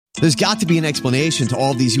There's got to be an explanation to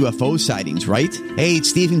all of these UFO sightings, right? Hey,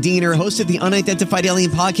 it's Stephen Diener, host of the Unidentified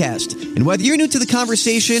Alien Podcast. And whether you're new to the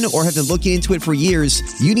conversation or have been looking into it for years,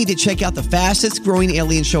 you need to check out the fastest growing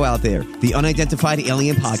alien show out there, the Unidentified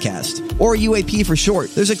Alien Podcast, or UAP for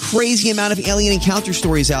short. There's a crazy amount of alien encounter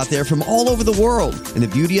stories out there from all over the world. And the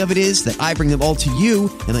beauty of it is that I bring them all to you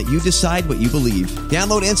and let you decide what you believe.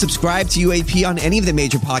 Download and subscribe to UAP on any of the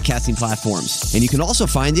major podcasting platforms. And you can also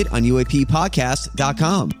find it on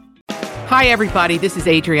UAPpodcast.com. Hi, everybody. This is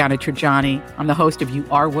Adriana Trajani. I'm the host of You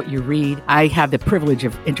Are What You Read. I have the privilege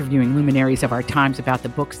of interviewing luminaries of our times about the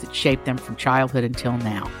books that shaped them from childhood until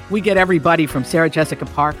now. We get everybody from Sarah Jessica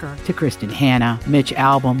Parker to Kristen Hanna, Mitch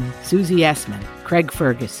Albom, Susie Essman, Craig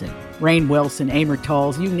Ferguson, Rainn Wilson, Amor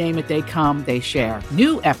Tolls, you name it, they come, they share.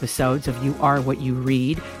 New episodes of You Are What You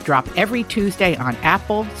Read drop every Tuesday on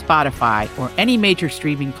Apple, Spotify, or any major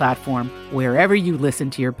streaming platform wherever you listen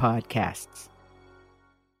to your podcasts.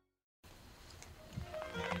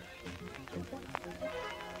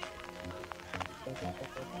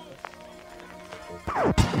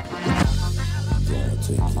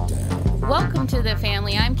 Welcome to the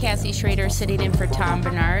family. I'm Cassie Schrader, sitting in for Tom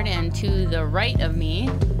Bernard, and to the right of me...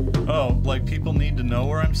 Oh, like people need to know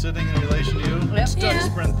where I'm sitting in relation to you? It's Doug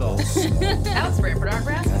Sprinthal. Alex Brandt, Bernard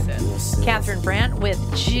Rasmussen. Catherine Brandt with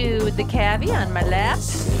Jude the Cabbie on my left.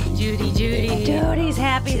 Judy. Judy's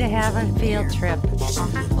happy to have a field trip.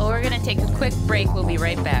 Well, we're going to take a quick break. We'll be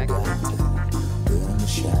right back.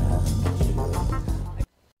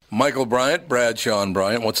 Michael Bryant, Bradshaw and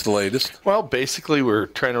Bryant, what's the latest? Well, basically, we're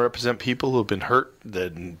trying to represent people who have been hurt,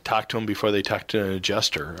 then talk to them before they talk to an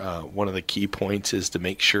adjuster. One of the key points is to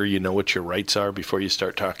make sure you know what your rights are before you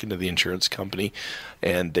start talking to the insurance company,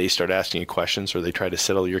 and they start asking you questions or they try to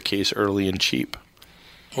settle your case early and cheap.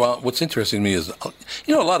 Well, what's interesting to me is,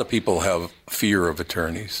 a lot of people have fear of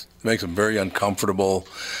attorneys. It makes them very uncomfortable.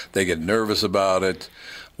 They get nervous about it.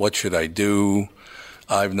 What should I do?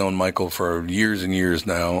 I've known Michael for years and years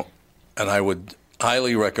now, and I would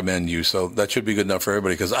highly recommend you. So that should be good enough for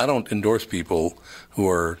everybody, because I don't endorse people who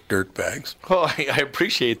are dirtbags. Well, I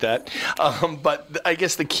appreciate that. But I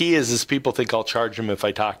guess the key is people think I'll charge them if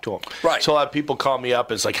I talk to them. Right. So a lot of people call me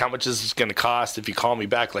up. It's like, how much is this going to cost if you call me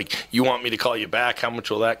back? Like, you want me to call you back? How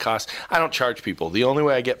much will that cost? I don't charge people. The only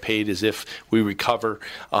way I get paid is if we recover,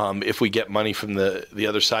 if we get money from the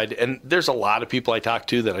other side. And there's a lot of people I talk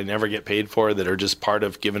to that I never get paid for that are just part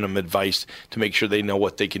of giving them advice to make sure they know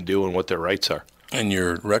what they can do and what their rights are. And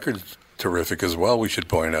your record's terrific as well, we should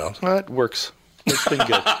point out. Well, it works. It's been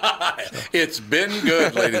good. It's been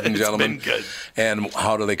good, ladies and gentlemen. It's been good. And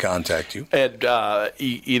how do they contact you? And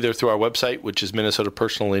either through our website, which is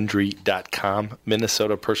minnesotapersonalinjury.com,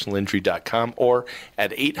 minnesotapersonalinjury.com, or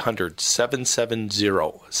at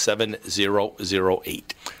 800-770-7008.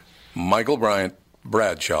 Michael Bryant,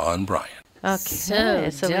 Bradshaw and Bryant. Okay.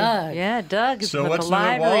 So Doug. Doug is So with what's the new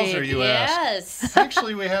live at Walser, read. you ask? Yes.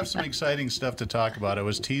 Actually, we have some exciting stuff to talk about. I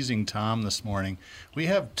was teasing Tom this morning. We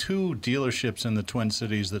have two dealerships in the Twin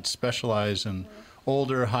Cities that specialize in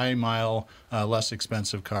older, high-mile, less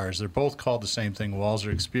expensive cars. They're both called the same thing,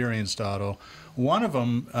 Walser Experienced Auto. One of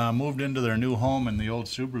them moved into their new home in the old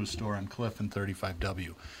Subaru store on Cliff and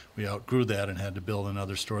 35W. We outgrew that and had to build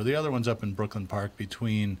another store. The other one's up in Brooklyn Park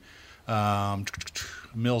between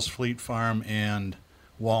Mills Fleet Farm and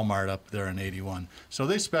Walmart up there in 81. So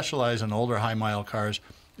they specialize in older high-mile cars.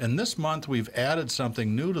 And this month we've added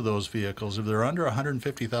something new to those vehicles. If they're under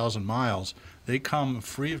 150,000 miles, they come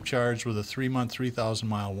free of charge with a 3-month,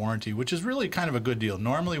 3,000-mile warranty, which is really kind of a good deal.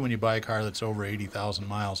 Normally when you buy a car that's over 80,000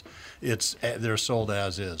 miles, they're sold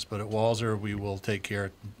as is. But at Walser, we will take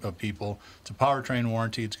care of people. It's a powertrain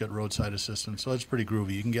warranty. It's got roadside assistance, so it's pretty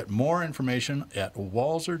groovy. You can get more information at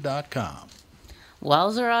walser.com.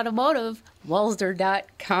 Walser Automotive,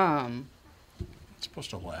 walser.com. You're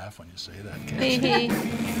supposed to laugh when you say that, Hee Cassie. hee.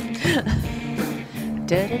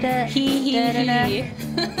 Da-da-da. Hee Da-da-da. hee.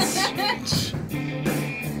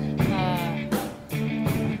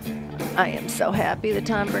 I am so happy that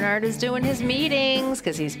Tom Bernard is doing his meetings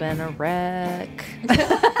because he's been a wreck.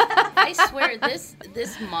 I swear, this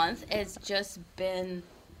month has just been,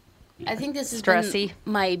 I think this has Stressy. been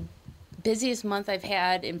my busiest month I've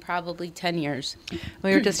had in probably 10 years.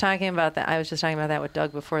 We were just talking about that. I was just talking about that with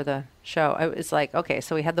Doug before the show. I was like, okay,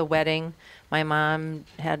 so we had the wedding. My mom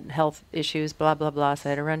had health issues, blah, blah, blah. So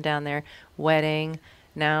I had to run down there. Wedding.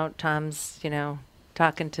 Now Tom's,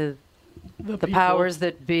 talking to the powers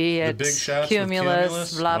that be at big shots with Cumulus,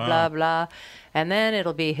 Cumulus? blah, Wow. blah, blah. And then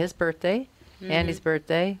it'll be his birthday. Andy's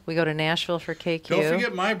birthday. We go to Nashville for KQ. Don't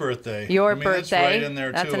forget my birthday. Your That's birthday. right in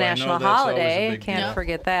there, That's too. a national I know that's always a holiday. big Can't deal.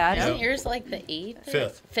 forget that. Isn't yours like the 8th?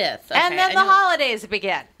 5th. 5th. And okay, then I the know. holidays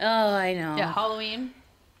begin. Oh, I know. Yeah, Halloween.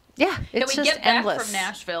 Yeah, it's we just get back endless. from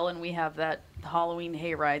Nashville and we have that Halloween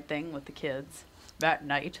hayride thing with the kids that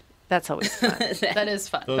night. That's always fun. That is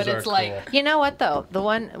fun. Those but are it's like cool. You know what, though? The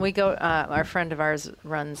one we go, our friend of ours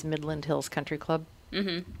runs Midland Hills Country Club.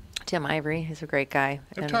 Mm-hmm. Tim Ivory, he's a great guy.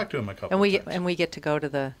 I've talked to him a couple and we of times. and we get to go to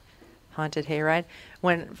the haunted hayride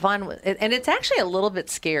when Vaughn, and it's actually a little bit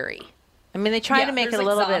scary. I mean, they try to make it there's a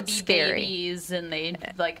like little bit zombie scary. babies and they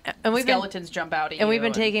like And we've been- skeletons jump out at you. And we've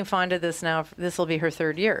been taking Fawn to this now. This will be her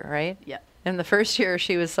 3rd year, right? Yeah. And the first year,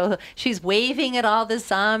 she's waving at all the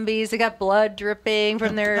zombies. They got blood dripping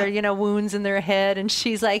from their, wounds in their head, and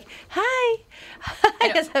she's like, "Hi, hi,"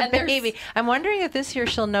 Yeah, as a and there's- baby. I'm wondering if this year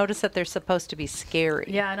she'll notice that they're supposed to be scary.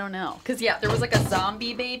 Yeah, I don't know. Because, there was like a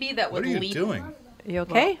zombie baby that What would are you leap. doing? You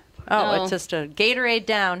okay? No. It's just a Gatorade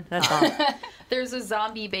down. That's all. There's a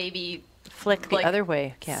zombie baby Flick the Like- other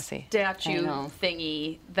way, Cassie. statue I know.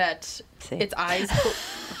 thingy that See. its eyes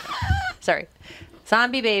Sorry,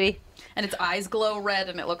 zombie baby. and its eyes glow red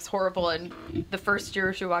and it looks horrible. And the first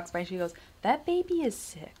year she walks by, she goes, "That baby is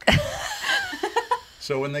sick."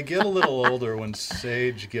 So when they get a little older, when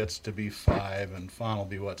Sage gets to be 5 and Fawn will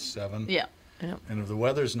be, 7? Yeah. And if the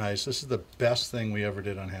weather's nice, this is the best thing we ever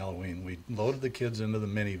did on Halloween. We loaded the kids into the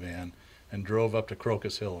minivan and drove up to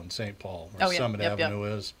Crocus Hill in St. Paul, where Oh, yeah. Summit Yep, yep. Avenue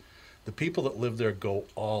is. The people that live there go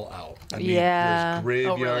all out. I mean, Yeah. there's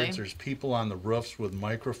graveyards, really? there's people on the roofs with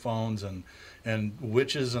microphones and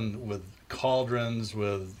witches and with cauldrons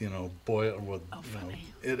with,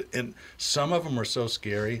 and some of them were so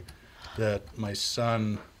scary that my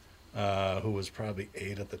son, who was probably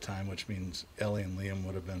 8 at the time, which means Ellie and Liam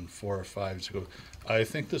would have been 4 or 5, so goes, "I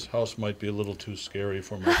think this house might be a little too scary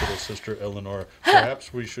for my little sister Eleanor.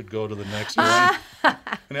 Perhaps we should go to the next one."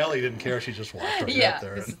 And Ellie didn't care; she just walked right Yeah. up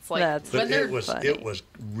there. 'Cause And, it's like, That's when but they're it was funny. it was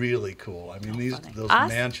really cool. I mean, those Us-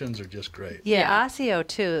 mansions are just great. Yeah, Osseo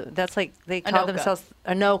too. That's like they call Anoka. themselves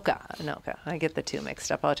Anoka. I get the two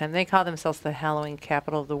mixed up all the time. They call themselves the Halloween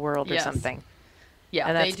capital of the world or Yes. something. Yeah,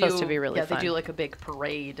 And that's they supposed do, to be really yeah, fun. they do like a big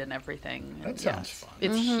parade and everything. That sounds fun.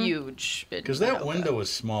 It's Mm-hmm. huge. Because that window is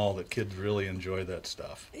small, that kids really enjoy that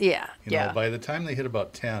stuff. Yeah. You know, Yeah. by the time they hit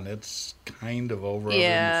about 10, it's kind of over. Yeah,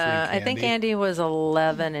 other than I free think candy. Andy was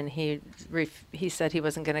 11 and he said he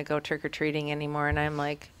wasn't going to go trick or treating anymore, and I'm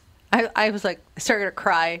like, I was like, I started to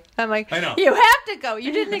cry. I'm like, I know. you have to go.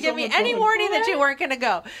 You didn't It's give me only any fun. warning that you weren't going to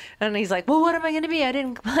go. And he's like, well, what am I going to be? I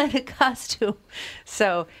didn't plan a costume.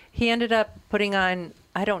 So he ended up putting on,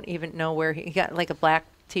 I don't even know where he got like a black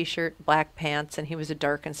T-shirt, black pants, and he was a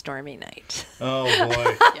dark and stormy night. Oh,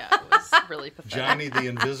 boy. Yeah, it was really pathetic. Johnny the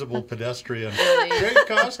Invisible Pedestrian. Really Great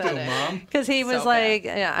costume, pathetic. Mom. Because he was So like,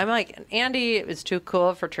 yeah, I'm like, Andy is too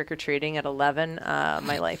cool for trick or treating at 11.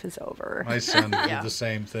 My life is over. My son did Yeah. the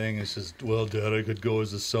same thing. He says, well, Dad, I could go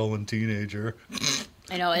as a sullen teenager.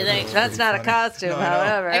 I know. And then That's not a funny. costume, No, I know.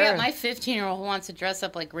 however. I got my 15-year-old who wants to dress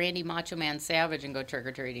up like Randy Macho Man Savage and go trick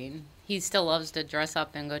or treating. He still loves to dress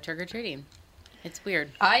up and go trick or treating. It's weird.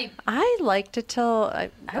 I liked it till I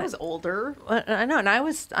was older. I know, and I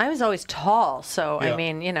was always tall, so Yeah. I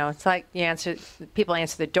mean, it's like people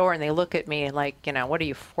answer the door and they look at me like, what are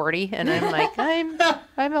you, 40? And I'm like,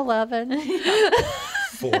 I'm 11.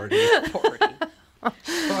 40.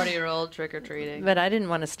 40-year-old trick or treating. But I didn't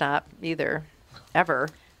want to stop either, ever.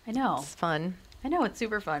 I know. It's fun. I know, it's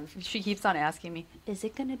super fun. She keeps on asking me, is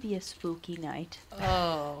it going to be a spooky night?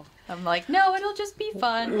 Oh. I'm like, no, it'll just be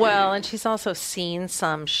fun. Well, and she's also seen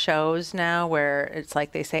some shows now where it's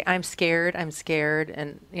like they say, I'm scared,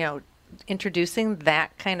 and introducing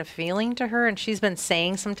that kind of feeling to her, and she's been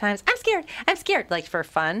saying sometimes, I'm scared, like for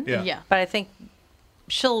fun. Yeah. Yeah. But I think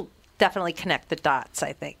she'll definitely connect the dots,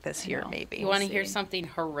 I think, this year, know. maybe. You want to hear see. something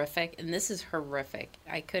horrific? And this is horrific.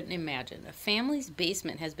 I couldn't imagine. A family's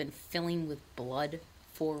basement has been filling with blood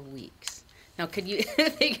for weeks. Now, could you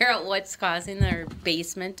figure out what's causing their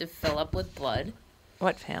basement to fill up with blood?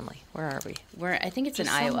 What family? Where are we? I think it's Just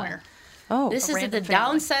in Iowa. somewhere. Oh, This is the random family.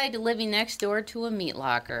 downside to living next door to a meat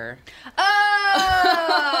locker.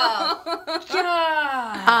 Oh,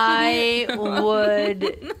 God. I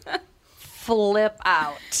would flip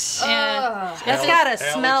out. And That's got to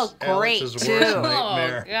smell great, Alex's too. worst oh,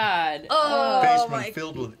 nightmare. God. Basement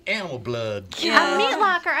filled with animal blood. A meat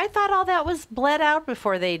locker. I thought all that was bled out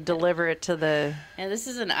before they deliver it to the... And this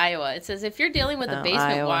is in Iowa. It says, if you're dealing with a Oh, basement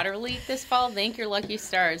Iowa. water leak this fall, thank your lucky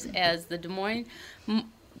stars, as the Des Moines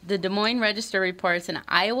The Des Moines Register reports an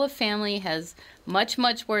Iowa family has much,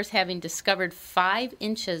 much worse, having discovered 5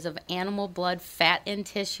 inches of animal blood, fat, and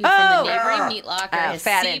tissue from the neighboring meat locker. Has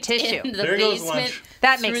fat and seeped tissue. in the There goes basement lunch.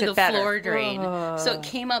 That through makes it the better. floor drain. So it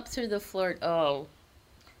came up through the floor. Oh,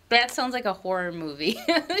 that sounds like a horror movie.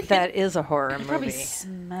 That is a horror Probably movie.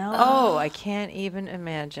 smell. Oh, I can't even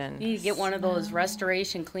imagine. You need to get one of those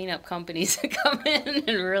restoration cleanup companies to come in and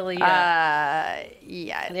really. Yeah,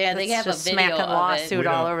 Yeah, they it's have a just video smacking of it. lawsuit We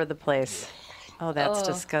all don't- over the place. Oh, that's Oh.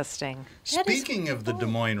 disgusting. Speaking of the Des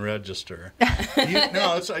Moines Register,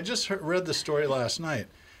 I just read the story last night.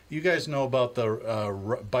 You guys know about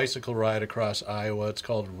the bicycle ride across Iowa. It's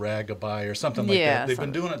called Ragaby or something like Yeah, that. They've been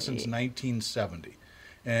something- doing it since 1970.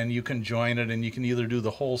 And you can join it, and you can either do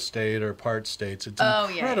the whole state or part states. It's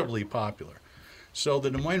incredibly popular. So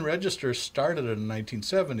the Des Moines Register started it in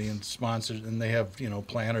 1970 and sponsored, and they have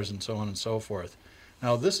planners and so on and so forth.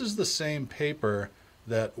 Now this is the same paper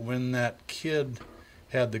that when that kid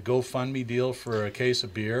had the GoFundMe deal for a case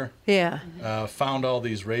of beer, Yeah. found all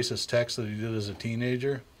these racist texts that he did as a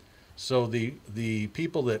teenager. So the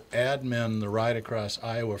people that admin the ride across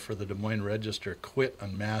Iowa for the Des Moines Register quit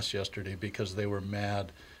en masse yesterday because they were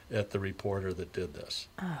mad at the reporter that did this.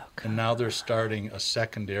 Oh, God. And now they're starting a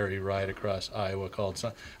secondary ride across Iowa called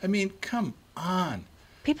I mean, come on.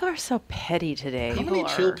 People are so petty today. How many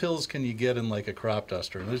chill pills can you get in like a crop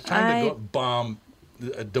duster? And it's time to go bomb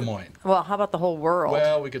Des Moines. Well, how about the whole world?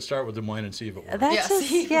 Well, we could start with Des Moines and see if it works. That's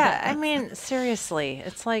I mean, seriously,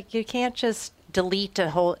 it's like you can't just delete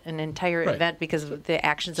an entire Right. event because of the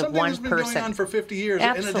actions Something of one that's been person. going on for 50 years,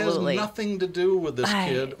 Absolutely. and it has nothing to do with this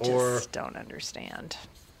kid I or. just don't understand.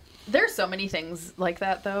 There's so many things like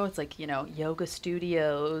that, though. It's like, yoga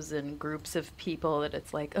studios and groups of people that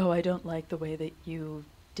it's like, oh, I don't like the way that you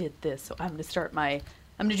did this, so I'm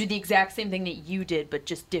going to do the exact same thing that you did, but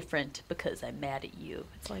just different because I'm mad at you.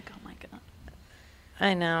 It's like, oh my God.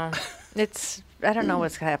 I know. I don't know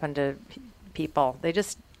what's happened to people. They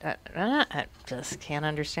just, I just can't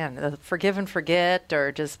understand. Forgive and forget,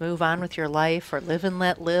 or just move on with your life, or live and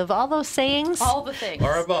let live. All those sayings. All the things.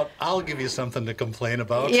 Or about, I'll give you something to complain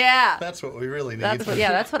about. Yeah. That's what we really need.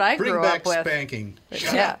 That's what I Bring grew back up with. spanking.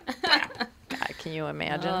 Yeah. God, can you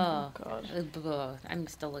imagine? Oh, God. I'm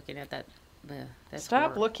still looking at that. That's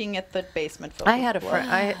Stop horror. looking at the basement. I had a friend.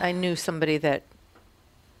 I knew somebody that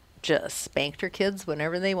just spanked her kids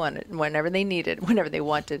whenever they wanted, whenever they needed, whenever they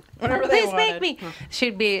wanted. Whenever Please they spank wanted. me.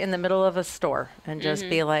 She'd be in the middle of a store and just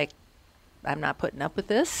be like, "I'm not putting up with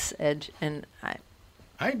this," and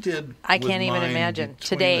I did. I with can't even mine imagine between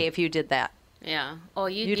today the- if you did that. Yeah. Oh,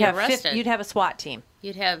 you'd You'd be have arrested. you'd have a SWAT team.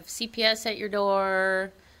 You'd have CPS at your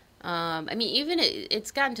door. I mean, even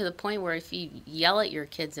it's gotten to the point where if you yell at your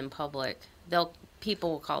kids in public,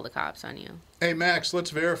 people will call the cops on you. Hey, Max,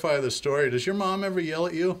 let's verify the story. Does your mom ever yell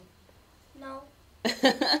at you? No.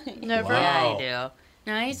 Never. Wow. Yeah, I do.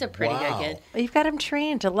 No, he's a pretty Wow. good kid. You've got him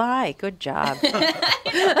trained to lie. Good job.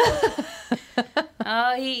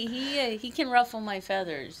 Oh, he can ruffle my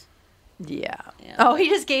feathers. Yeah. Yeah. Oh, he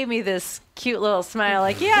just gave me this cute little smile.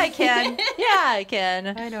 Like, yeah, I can. Yeah, I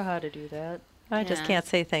can. I know how to do that. I just Yeah. can't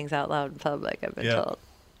say things out loud in public. I've been Yeah. told.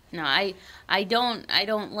 No, I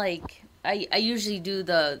don't like. I usually do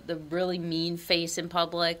the really mean face in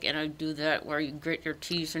public, and I do that where you grit your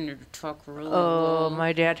teeth and you talk really Oh, low.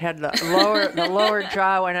 my dad had the lower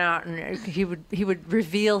jaw went out, and he would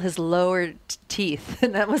reveal his lower teeth,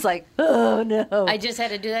 and that was like, oh no. I just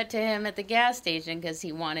had to do that to him at the gas station because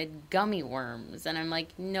he wanted gummy worms, and I'm like,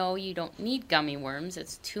 no, you don't need gummy worms.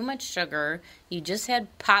 It's too much sugar. You just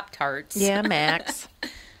had Pop-Tarts. Yeah, Max.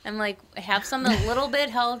 I'm like, have something a little bit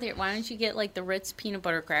healthier. Why don't you get like the Ritz peanut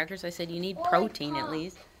butter crackers? I said, you need protein at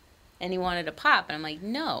least. And he wanted a pop. And I'm like,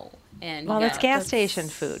 no. And he Well, it's got- gas station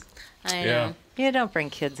food. I Yeah. know. You don't bring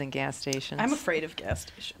kids in gas stations. I'm afraid of gas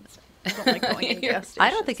stations. I don't like going in gas stations. I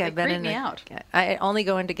don't think They I've been creep in me a, out. I only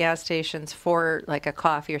go into gas stations for like a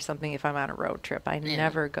coffee or something if I'm on a road trip. I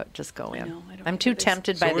never go in. know, I don't I'm like too it.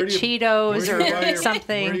 tempted So by where the do you- Cheetos where do you buy or your-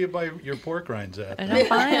 something. Where do you buy your pork rinds at? I don't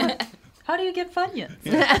buy 'em. How do you get Funyuns?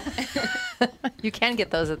 You can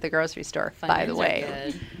get those at the grocery store, by the Funyuns are way.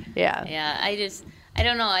 good. Yeah. Yeah, I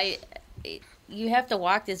don't know. You have to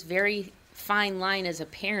walk this very fine line as a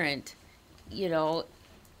parent,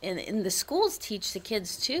 and the schools teach the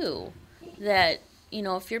kids too that,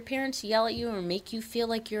 if your parents yell at you or make you feel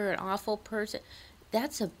like you're an awful person,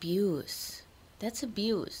 that's abuse. That's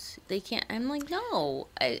abuse. They can't. I'm like, no.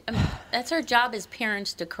 That's our job as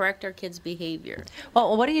parents to correct our kids' behavior.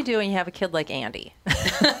 Well, what do you do when you have a kid like Andy?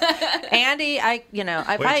 Andy,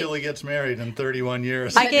 Wait till he gets married in 31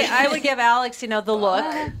 years. I would give Alex, the look,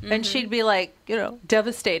 and she'd be like,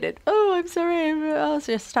 devastated. Oh, I'm sorry. I'll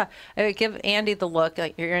just stop. I would give Andy the look,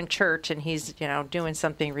 like you're in church and he's, doing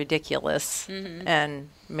something ridiculous and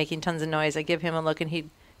making tons of noise. I give him a look and he'd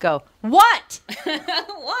go, what?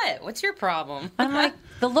 What? What's your problem? I'm like,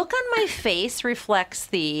 the look on my face reflects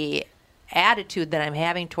the attitude that I'm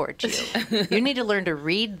having towards you. You need to learn to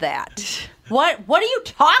read that. What are you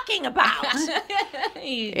talking about?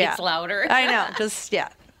 He gets louder. I know.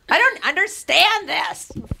 I don't understand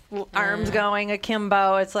this. Arms going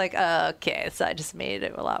akimbo. It's like, okay, so I just made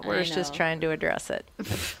it a lot worse just trying to address it.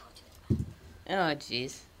 Oh,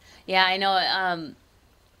 jeez. Yeah, I know.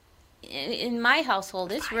 In my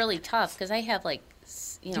household, it's really tough because I have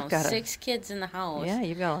 6 kids in the house. Yeah,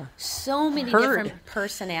 you've got so many different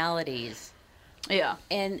personalities. Yeah,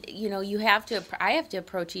 and you have to. I have to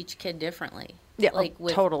approach each kid differently. Yeah,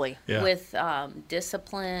 totally. Yeah. With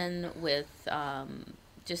discipline, with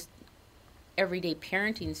just everyday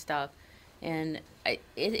parenting stuff, and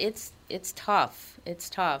it's tough. It's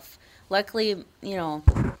tough. Luckily,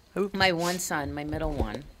 my one son, my middle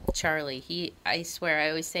one, Charlie, I swear, I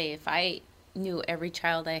always say, if I knew every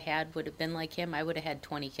child I had would have been like him, I would have had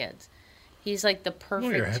 20 kids. He's like the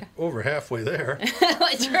perfect. Well, you're over halfway there.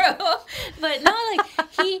 True, but no,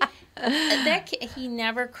 he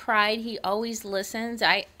never cried. He always listens.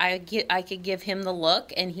 I could give him the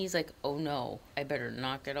look, and he's like, "Oh no, I better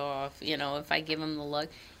knock it off." If I give him the look.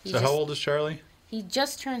 How old is Charlie? He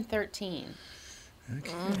just turned 13.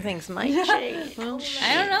 Okay. Things might change. I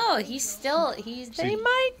don't know. They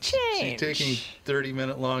might change. Is he taking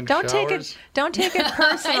 30-minute long showers? Don't take it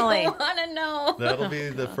personally. I don't want to know. That'll be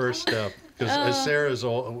the first step. Because Sarah's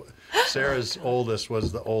oldest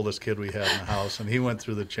was the oldest kid we had in the house, and he went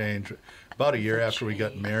through the change about a year after we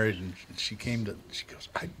got married. And she goes,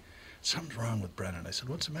 something's wrong with Brennan. I said,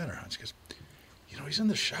 what's the matter, hon? She goes, he's in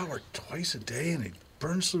the shower twice a day, and he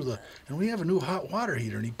burns through and we have a new hot water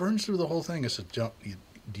heater, and he burns through the whole thing. I said,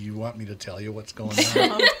 do you want me to tell you what's going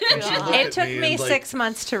on? It took me 6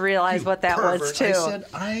 months to realize what that was, too. I said,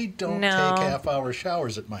 I don't take half-hour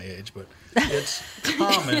showers at my age, but it's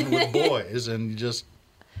common with boys, and you just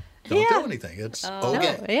don't do anything. It's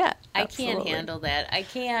okay. No, yeah, I can't handle that. I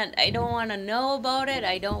don't want to know about it.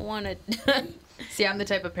 I don't want to. See, I'm the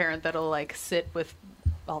type of parent that'll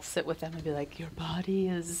I'll sit with them and be like, your body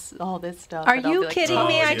is all this stuff. Are you kidding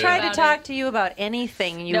me? I tried to talk to you about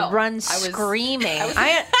anything. You run screaming.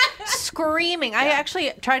 Screaming. I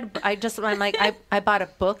actually tried. I'm like, I bought a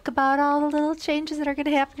book about all the little changes that are going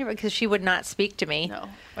to happen because she would not speak to me. No,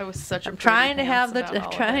 I was such a. I'm trying to have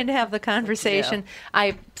the conversation.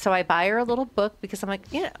 Yeah. So I buy her a little book because I'm like,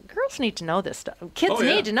 girls need to know this stuff. Kids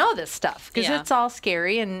need to know this stuff because it's all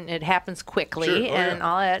scary and it happens quickly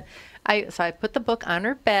all that. So I put the book on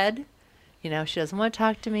her bed. She doesn't want to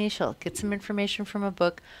talk to me. She'll get some information from a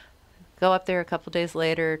book. Go up there a couple days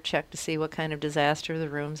later, check to see what kind of disaster the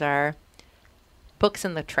rooms are. Book's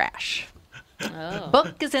in the trash. Oh.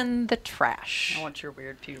 Book is in the trash. I want your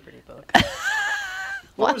weird puberty book.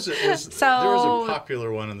 What was it? There was a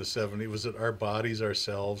popular one in the 70s. Was it Our Bodies,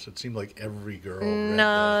 Ourselves? It seemed like every girl read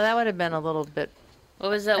that would have been a little bit. What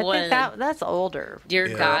was that one? I think that's older. Dear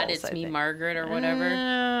God, It's Me, Margaret, or whatever.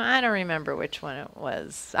 I don't remember which one it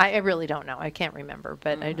was. I really don't know. I can't remember,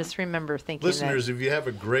 but I just remember thinking. Listeners, if you have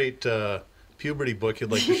a great puberty book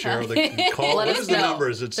you'd like to share, call. What is the number?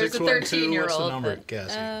 Is it 612? What's the number,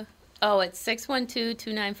 Cassie? It's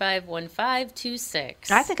 612-295-1526.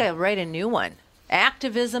 I think I'll write a new one.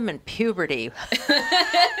 Activism and puberty.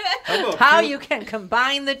 How you can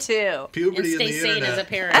combine the two. Puberty and stay sane as a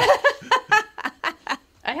parent.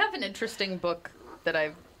 I have an interesting book that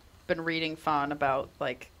I've been reading, Fawn, about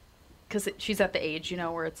because she's at the age,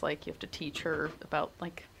 where it's like you have to teach her about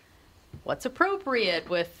what's appropriate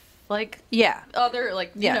with other people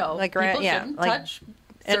shouldn't touch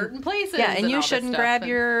certain places. Yeah, and you shouldn't grab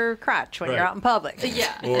your crotch when you're out in public.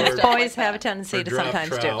 Yeah, boys have a tendency to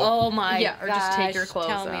sometimes do. Oh my or just take your clothes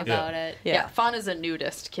Tell off. me about it. Yeah, Fawn is a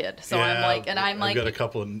nudist kid, so I've got a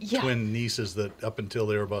couple of twin nieces that up until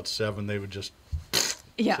they were about 7, they would just.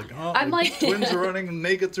 Yeah, I'm like twins are running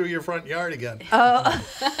naked through your front yard again.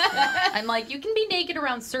 I'm like, you can be naked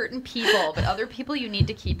around certain people, but other people you need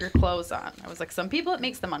to keep your clothes on. I was like, some people it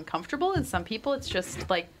makes them uncomfortable, and some people it's just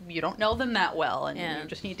you don't know them that well, and Yeah. you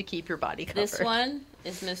just need to keep your body covered. This one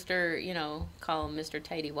is Mr., call him Mr.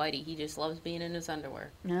 Tighty Whitey. He just loves being in his underwear.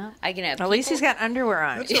 Yeah. I can have At least people- he's got underwear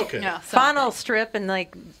on. That's okay. Yeah, Funnel something. strip and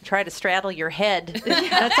like try to straddle your head. And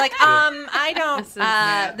it's like, I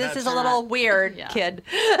don't. This is a little weird, Yeah. kid.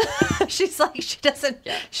 She's like, she doesn't.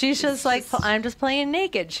 She's just like, I'm just playing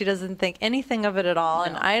naked. She doesn't think anything of it at all,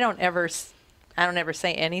 and I don't ever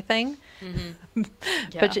say anything.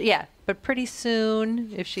 But pretty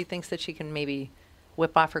soon, if she thinks that she can maybe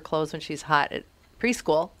whip off her clothes when she's hot at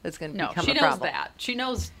preschool, it's going to No, become she a knows problem. that. She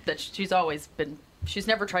knows that she's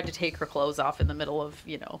never tried to take her clothes off in the middle of,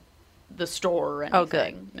 the store or anything. Oh,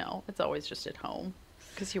 good. No, it's always just at home.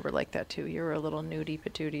 Because you were like that too. You were a little nudie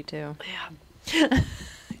patootie too. Yeah.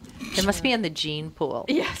 It must be in the gene pool.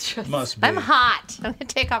 Yeah, it's just, Must be. I'm hot. I'm gonna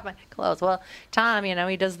take off my clothes. Well, Tom,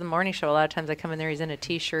 he does the morning show. A lot of times I come in there, he's in a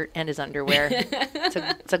t-shirt and his underwear.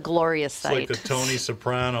 It's a glorious It's sight. like the Tony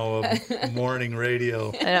Soprano of morning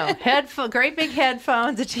radio, I know. Great big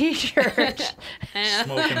headphones, a t-shirt,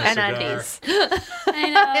 smoking a and cigar. undies. I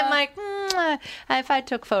know. I'm like, if I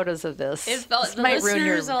took photos of this, It felt, this the might ruin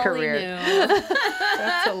your listeners only career. knew.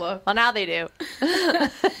 that's a look. Well, now they do.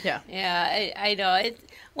 Yeah. Yeah, I know.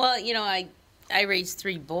 Well, I raised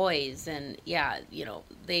 3 boys, and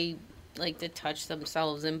they like to touch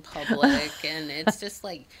themselves in public, and it's just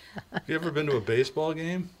like, Have you ever been to a baseball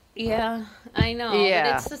game? yeah, I know.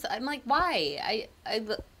 Yeah. But it's just, I'm like, why?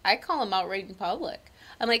 I call them out right in public.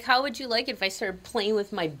 I'm like, how would you like it if I started playing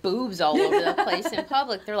with my boobs all over the place in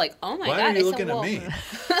public? They're like, oh my Why God. are you I looking said, at me?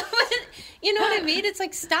 You know what I mean? It's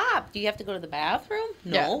like, stop. Do you have to go to the bathroom?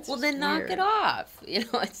 Yeah, No. it's Well, just then knock weird. it off.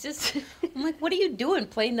 It's just, I'm like, what are you doing?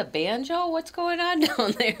 Playing the banjo? What's going on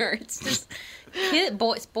down there? It's just,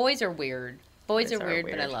 boys are weird. Boys are weird,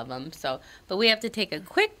 but I love them. But we have to take a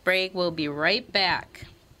quick break. We'll be right back.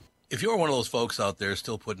 If you're one of those folks out there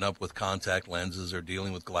still putting up with contact lenses or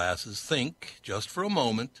dealing with glasses, think, just for a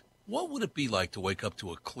moment, what would it be like to wake up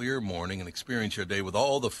to a clear morning and experience your day with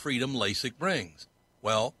all the freedom LASIK brings?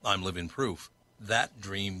 Well, I'm living proof. That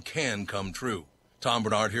dream can come true. Tom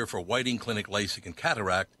Bernard here for Whiting Clinic LASIK and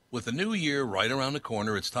Cataract. With the new year right around the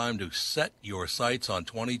corner, it's time to set your sights on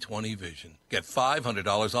 20/20 vision. Get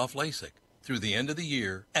 $500 off LASIK through the end of the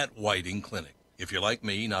year at Whiting Clinic. If you're like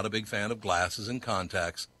me, not a big fan of glasses and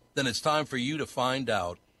contacts, then it's time for you to find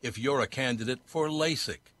out if you're a candidate for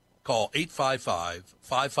LASIK. Call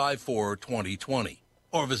 855-554-2020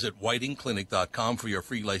 or visit whitingclinic.com for your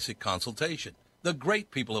free LASIK consultation. The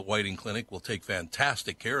great people at Whiting Clinic will take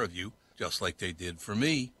fantastic care of you, just like they did for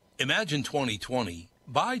me. Imagine 2020,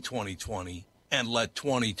 buy 2020, and let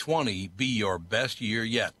 2020 be your best year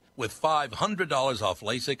yet with $500 off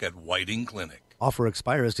LASIK at Whiting Clinic. Offer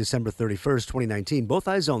expires December 31st, 2019. Both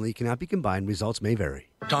eyes only, cannot be combined. Results may vary.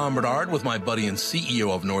 Tom Bernard with my buddy and CEO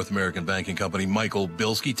of North American Banking Company, Michael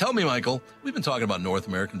Bilski. Tell me, Michael, we've been talking about North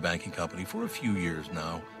American Banking Company for a few years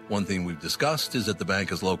now. One thing we've discussed is that the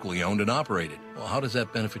bank is locally owned and operated. Well, how does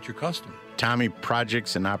that benefit your customer? Tommy,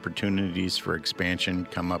 projects and opportunities for expansion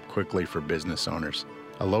come up quickly for business owners.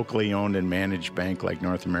 A locally owned and managed bank like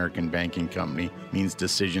North American Banking Company means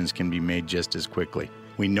decisions can be made just as quickly.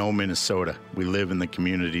 We know Minnesota. We live in the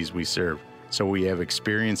communities we serve. So we have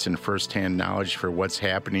experience and firsthand knowledge for what's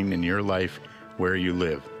happening in your life where you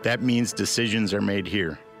live. That means decisions are made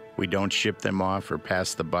here. We don't ship them off or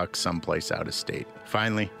pass the buck someplace out of state.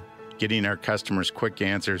 Finally, getting our customers quick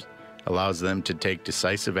answers allows them to take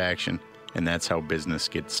decisive action, and that's how business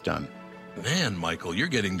gets done. Man, Michael, you're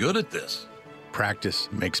getting good at this. Practice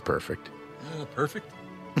makes perfect. Perfect.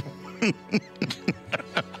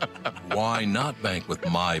 Why not bank with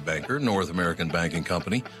my banker, North American Banking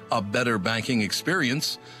Company? A better banking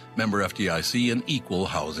experience. Member FDIC, an equal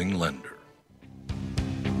housing lender.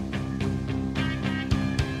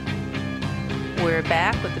 We're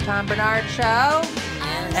back with the Tom Bernard Show.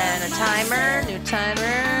 And a timer, new timer,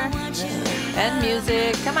 and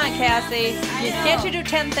music. Come on, Cassie. Can't you do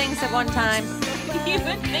 10 things at one time? You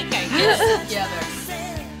would think I could. Together.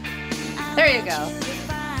 There you go.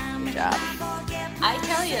 Good job. I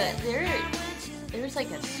tell you, there's like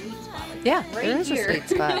a sweet spot. Like Yeah, right there is here. a sweet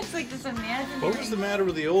spot. It's like this imaginary. What was the matter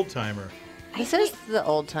with the old timer? This is the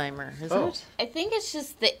old timer, isn't Oh. it? I think it's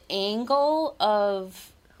just the angle of,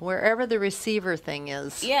 Wherever the receiver thing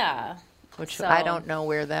is, yeah. which So- I don't know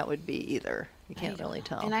where that would be either. You can't I really don't-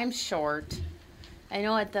 tell. And I'm short. I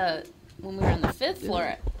know when we were on the 5th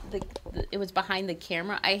floor, it was behind the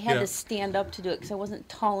camera. I had Yeah. to stand up to do it because I wasn't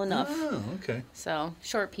tall enough. Oh, okay. So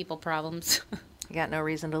short people problems. You got no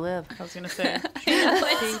reason to live. I was going to say.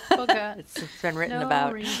 It's been written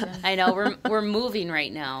about. I know we're moving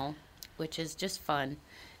right now, which is just fun,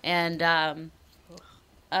 and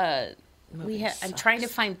I'm trying to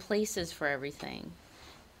find places for everything,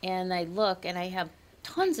 and I look, and I have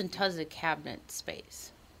tons and tons of cabinet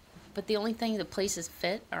space, but the only thing the places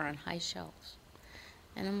fit are on high shelves.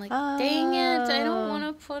 And I'm like, dang it, I don't want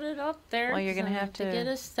to put it up there. Well, you're going to have to get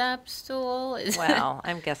a step stool. Well,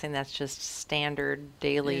 I'm guessing that's just standard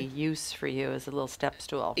daily use for you as a little step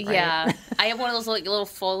stool, right? Yeah. I have one of those little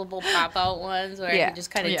foldable pop-out ones where I can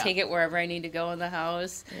just kind of take it wherever I need to go in the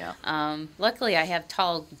house. Yeah. Luckily, I have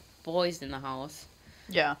tall boys in the house.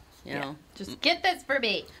 Yeah. You know. Just get this for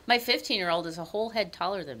me. My 15-year-old is a whole head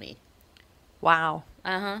taller than me. Wow.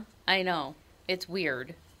 Uh-huh. I know. It's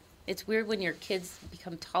weird. It's weird when your kids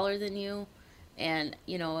become taller than you, and,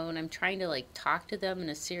 you know, when I'm trying to, like, talk to them in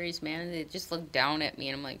a serious manner, they just look down at me,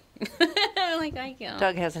 and I'm like, I can't.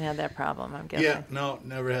 Doug hasn't had that problem, I'm guessing. Yeah, no,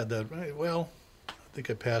 never had that. Well, I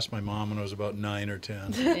think I passed my mom when I was about 9 or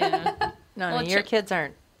 10. Yeah. No, your kids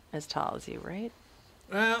aren't as tall as you, right?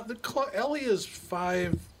 Ellie is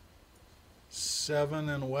 5'7",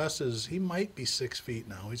 and Wes he might be 6 feet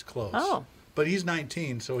now. He's close. Oh. But he's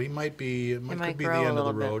 19, so he might be. It could be the end of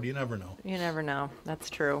the road. You never know. You never know. That's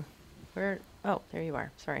true. Oh, there you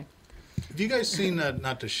are. Sorry. Have you guys seen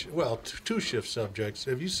two shift subjects?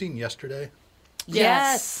 Have you seen Yesterday?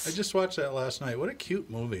 Yes. I just watched that last night. What a cute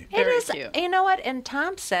movie. It is. Cute. You know what? And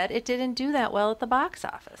Tom said it didn't do that well at the box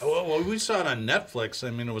office. Oh, well, we saw it on Netflix. I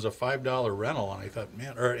mean, it was a $5 rental, and I thought,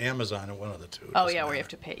 man, or Amazon, or one of the two. Oh, yeah, where you have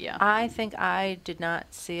to pay, I think I did not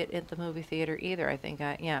see it at the movie theater either. I think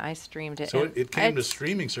I streamed it. So it came to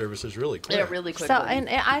streaming services really quick. Yeah, really quick. So, and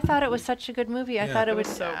I thought it was such a good movie. I thought it was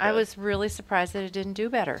so good. I was really surprised that it didn't do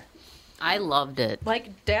better. I loved it.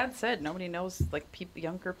 Like Dad said, nobody knows, like,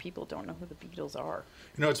 younger people don't know who the Beatles are.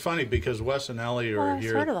 You know, it's funny because Wes and Ellie are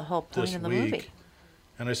here sort of the whole point this of the week. movie.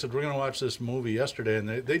 And I said, we're going to watch this movie Yesterday. And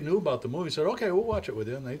they knew about the movie. Said, okay, we'll watch it with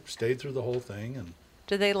you. And they stayed through the whole thing. And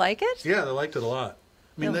did they like it? Yeah, they liked it a lot.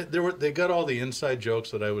 I mean, they got all the inside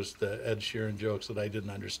jokes the Ed Sheeran jokes that I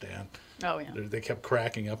didn't understand. Oh, yeah. They kept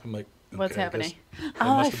cracking up. I'm like, okay, what's happening?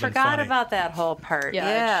 I forgot about that whole part.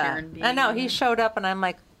 Yeah. Ed Sheeran I know. He showed up and I'm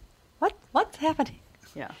like, what's happening?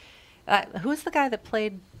 Yeah. Who's the guy that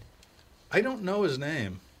played? I don't know his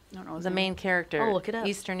name. The main character. Oh, look it up.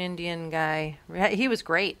 Eastern Indian guy. He was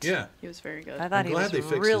great. Yeah. He was very good. I thought I'm glad they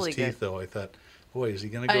fixed really his teeth, good. though. I thought, boy, is he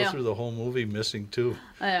going to go through the whole movie missing too?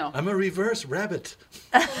 I know. I'm a reverse rabbit.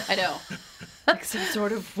 I know. Like some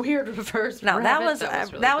sort of weird reverse No,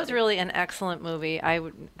 rabbit. that was really an excellent movie.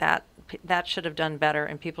 That should have done better,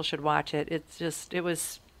 and people should watch it. It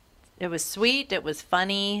was sweet, it was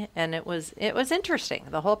funny, and it was interesting.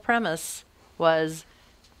 The whole premise was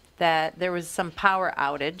that there was some power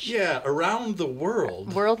outage. Yeah, around the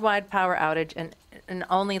world. Worldwide power outage, and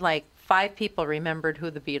only like 5 people remembered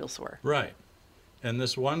who the Beatles were. Right. And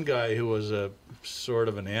this one guy who was a sort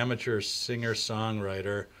of an amateur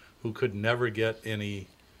singer-songwriter who could never get any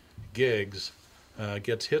gigs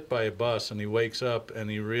gets hit by a bus, and he wakes up and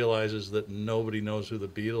he realizes that nobody knows who the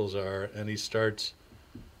Beatles are, and he starts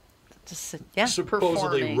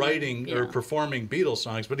supposedly writing or performing Beatles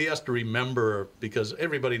songs, but he has to remember, because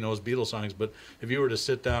everybody knows Beatles songs, but if you were to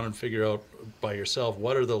sit down and figure out by yourself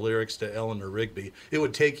what are the lyrics to Eleanor Rigby, it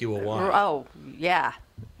would take you a while. Oh, yeah.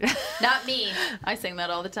 Not me. I sing that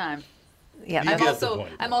all the time. Yeah,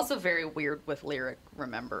 I'm also very weird with lyric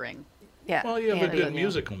remembering. Yeah. Well, you have a good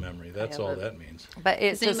musical memory. That's all that means. But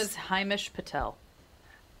his name is Hamish Patel.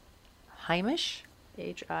 Hamish?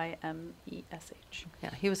 Himesh. Yeah,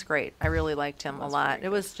 he was great. I really liked him a lot. It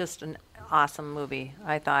was just an awesome movie,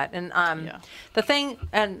 I thought. And the thing,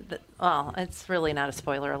 it's really not a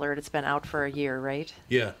spoiler alert. It's been out for a year, right?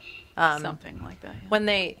 Yeah. Something like that.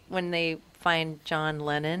 Yeah. When they find John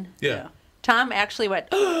Lennon. Yeah. Tom actually went,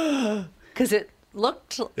 because it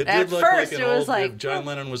looked it at did look first like it was like if John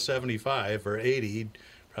Lennon was 75 or 80, he'd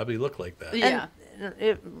probably look like that. Yeah.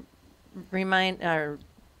 And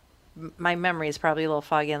my memory is probably a little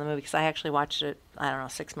foggy on the movie because I actually watched it, I don't know,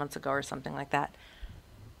 6 months ago or something like that.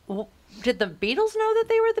 Did the Beatles know that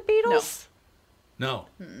they were the Beatles? No.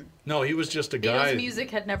 No, he was just a guy. Beatles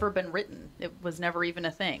music had never been written. It was never even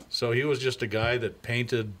a thing. So he was just a guy that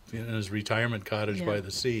painted in his retirement cottage by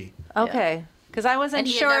the sea. Okay. Because I wasn't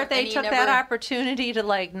sure if they took that opportunity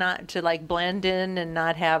to blend in and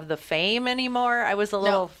not have the fame anymore. I was a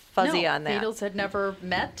little fuzzy on that. Beatles had never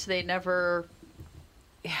met. They never.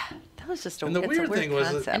 Yeah, that was just a and the weird weird thing was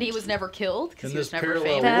concept. And he was never killed because he was never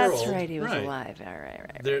parallel famous. world, That's right, he was alive. All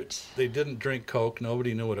right. They didn't drink Coke.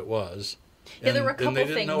 Nobody knew what it was. Yeah, there were a couple and they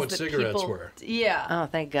things didn't know what that cigarettes people, were. Yeah. Oh,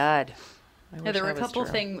 thank God. Yeah, there were a couple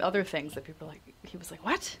other things that people were like. He was like,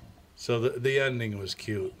 "What?" So the ending was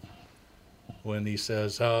cute. when he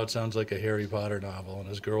says, "Oh, it sounds like a Harry Potter novel," and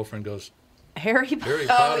his girlfriend goes, Harry "Harry Oh,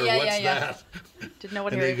 Potter, yeah, what's yeah. that?" Didn't know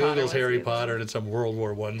what And Harry he Potter Googles was Harry either. Potter, and it's some World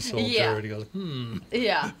War I soldier, Yeah. and he goes,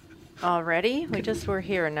 Yeah. Already? We just were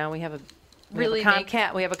here, and now we have a Really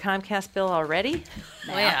Comcast. We have a Comcast bill already.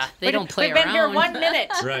 Oh, yeah. They don't play We've around. been here 1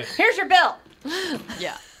 minute. Right. Here's your bill.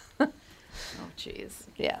 Yeah. Oh, jeez.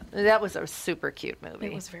 Yeah, that was a super cute movie.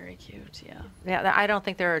 It was very cute. Yeah. Yeah, I don't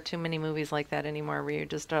think there are too many movies like that anymore where you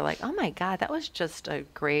just are like, oh my God, that was just a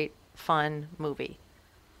great, fun movie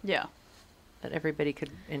Yeah. that everybody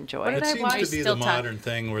could enjoy. What It did I seems watch? to be the Still talk- modern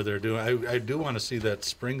thing where they're doing. I do want to see that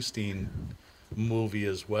Springsteen movie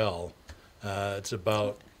as well. It's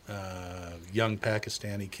about young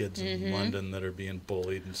Pakistani kids in London that are being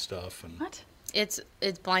bullied and stuff. And What? It's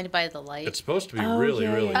Blinded by the Light. it's supposed to be Oh, really,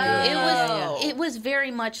 yeah, really yeah. good. It was very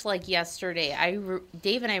much like Yesterday.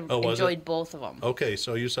 Dave and I Oh, was it? enjoyed both of them. Okay,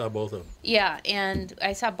 so you saw both of them. Yeah, and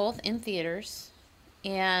I saw both in theaters,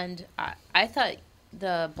 and I thought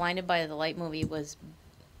the Blinded by the Light movie was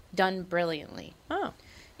done brilliantly. Oh,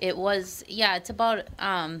 It was, yeah, it's about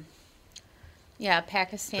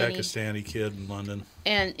Pakistani Kid in London.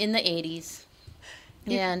 and in the 80s.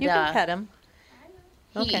 you And can pet him.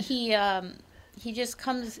 Okay. he just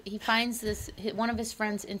comes, he finds this, one of his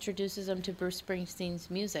friends introduces him to Bruce Springsteen's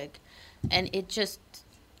music, and it just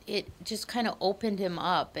kind of opened him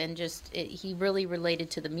up, and he really related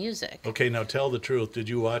to the music. Okay, now tell the truth. Did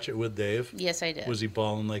you watch it with Dave? Yes, I did. Was he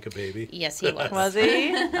bawling like a baby? Yes, he was. Was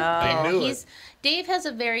he? I knew it. Dave has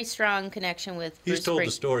a very strong connection with He's Bruce told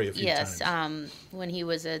the story a few yes, times. When he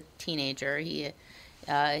was a teenager, he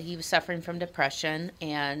was suffering from depression,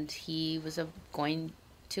 and he was going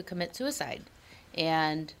to commit suicide,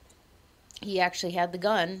 and he actually had the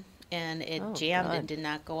gun, and it jammed and did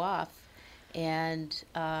not go off, and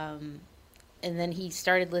then he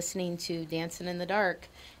started listening to Dancing in the Dark,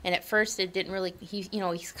 and at first it didn't really, he's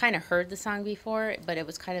kind of heard the song before, but it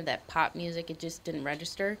was kind of that pop music, it just didn't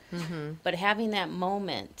register. Mm-hmm. But having that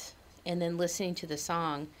moment and then listening to the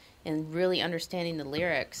song and really understanding the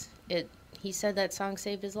lyrics, he said that song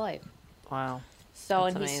saved his life. Wow. So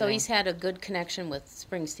That's and amazing. he's had a good connection with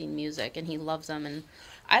Springsteen music, and he loves them. And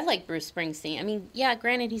I like Bruce Springsteen. I mean, yeah,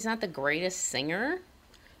 granted, he's not the greatest singer,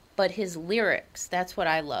 but his lyrics—that's what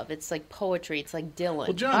I love. It's like poetry. It's like Dylan.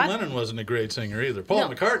 Well, John Lennon wasn't a great singer either. Paul No.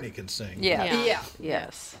 McCartney can sing. Yeah.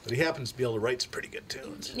 Yes. But he happens to be able to write some pretty good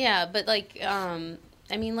tunes. Yeah, but like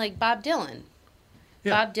Bob Dylan.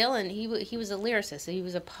 Yeah. Bob Dylan, he was a lyricist. He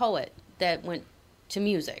was a poet that went to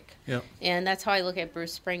music. Yeah. And that's how I look at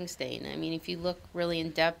Bruce Springsteen. I mean, if you look really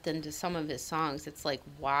in depth into some of his songs, it's like,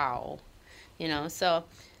 wow. So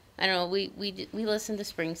I don't know, we listen to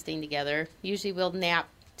Springsteen together. Usually we'll nap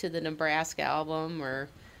to the Nebraska album or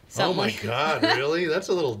something. Oh my God, really? That's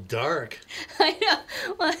a little dark. I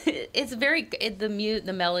know. Well, it's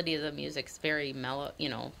the melody of the music's very mellow,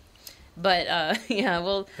 But yeah,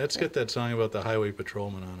 well. Let's get that song about the highway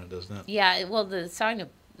patrolman on it, doesn't it? Yeah, well, the song of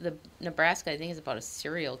the Nebraska, I think, is about a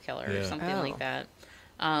serial killer or something like that.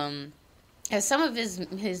 As some of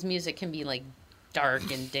his music can be like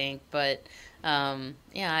dark and dank, but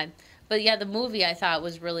the movie I thought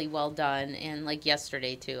was really well done, and like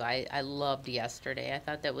Yesterday too. I loved Yesterday. I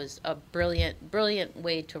thought that was a brilliant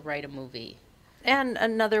way to write a movie. And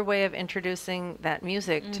another way of introducing that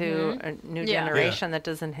music to a new generation that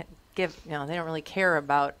doesn't they don't really care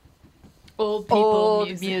about Old people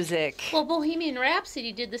music. Well, Bohemian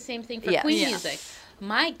Rhapsody did the same thing for Yes. Queen Yes. music.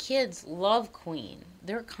 My kids love Queen.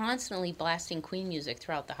 They're constantly blasting Queen music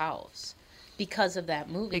throughout the house because of that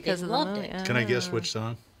movie. Because they of the loved movie, it. Can I guess which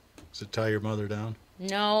song? Is it Tie Your Mother Down?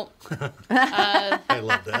 No. I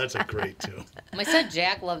love that. That's a great tune. My son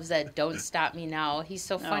Jack loves that Don't Stop Me Now. He's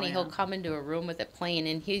so funny. yeah. He'll come into a room with it playing,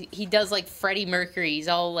 and he does like Freddie Mercury. He's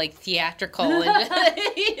all like theatrical.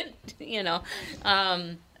 And,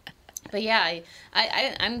 but yeah,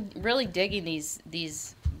 I'm really digging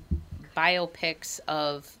these biopics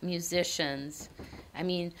of musicians. I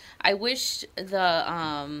mean, I wish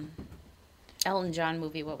the Elton John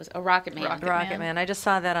movie, what was it? Rocket Man. Rocket Man. I just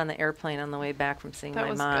saw that on the airplane on the way back from seeing That my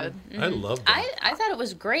was mom. good. I love that. I thought it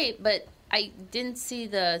was great, but I didn't see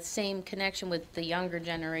the same connection with the younger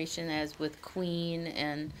generation as with Queen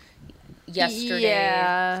and Yesterday.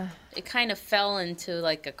 Yeah. It kind of fell into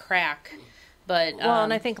like a crack. But Well,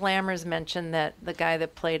 and I think Lammers mentioned that the guy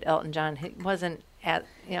that played Elton John, he wasn't at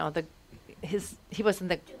he wasn't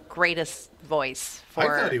the greatest voice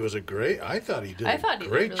for. I thought he was a great. I thought he did I a thought he did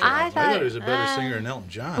great really job. well. I thought he was a better singer than Elton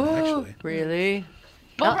John, actually. Really?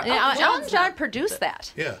 Well, Elton John's John produced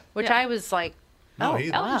that. Yeah. Which Yeah. I was like, No,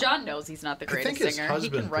 Elton John knows he's not the I greatest think his singer.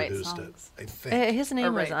 husband He can write produced songs. it. I think. His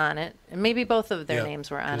name was on it. And maybe both of their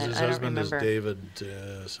names were on 'cause it. His I don't husband remember. is David.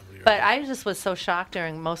 Somebody. But I just was so shocked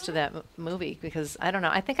during most of that movie because I don't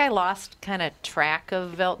know. I think I lost kind of track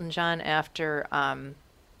of Elton John after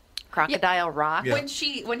Crocodile Rock.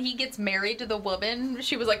 When he gets married to the woman,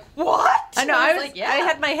 she was like, "What?" I know. I was I like, "Yeah." I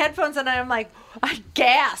had my headphones on and I'm like, I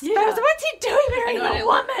gasped. Yeah. I was, what's he doing marrying a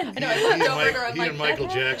woman? I know. I looked over at her. I'm He like, and Michael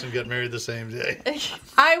Jackson got married the same day.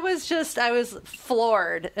 I was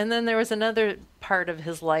floored. And then there was another part of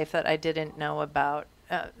his life that I didn't know about.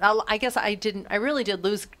 I guess I really did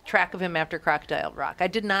lose track of him after Crocodile Rock. I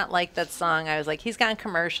did not like that song. I was like, he's gone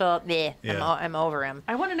commercial. Nah, Yeah. I'm over him.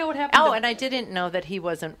 I want to know what happened. Oh, and I didn't know that he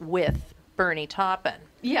wasn't with Bernie Taupin.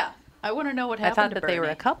 Yeah, I want to know what happened. I thought to that they were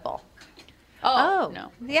Bernie. a couple. Oh,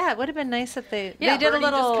 no. Yeah, it would have been nice if they Yeah, did Bernie a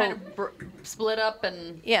little just kind of split up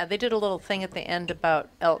and Yeah, they did a little thing at the end about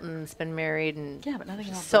Elton's been married and Yeah, but nothing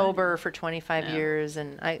about sober for 25 Yeah. years,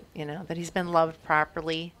 and that he's been loved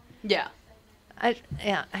properly. yeah. I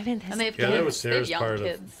mean, And they've Yeah, that kids. was They have Sarah's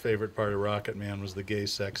young favorite part of Rocket Man was the gay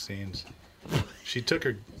sex scenes. She took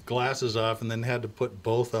her glasses off and then had to put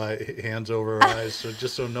both hands over her eyes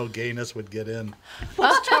so no gayness would get in.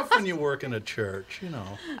 Well, it's tough when you work in a church, you know.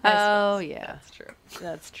 Oh yeah, That's true.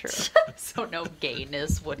 that's true. So no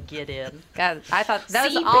gayness would get in. God, I thought that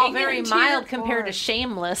was Seeping all very into mild your compared to pores.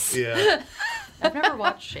 Shameless. Yeah. I've never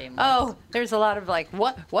watched Shameless. Oh, there's a lot of like,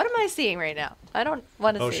 what am I seeing right now? I don't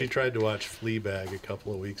want to Oh, see. she tried to watch Fleabag a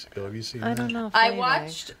couple of weeks ago. Have you seen I that? don't know. If I Fleabag-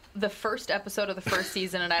 watched the first episode of the first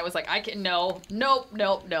season, and I was like, nope. The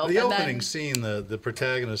And opening then, scene, the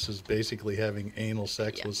protagonist is basically having anal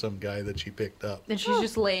sex with some guy that she picked up. then she's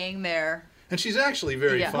just laying there. And she's actually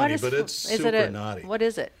very Yeah. funny, What is but f- it's is super it a, naughty. What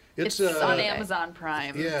is it? It's on Amazon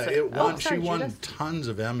Prime. Yeah, So- it won. sorry, she won Judith. tons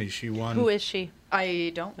of Emmys. She won. Who is she?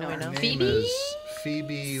 I don't know. we know? Her name Phoebe? is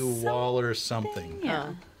Phoebe Waller something.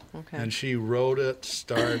 Yeah. Okay. And she wrote it,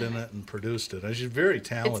 starred in it, and produced it. And she's very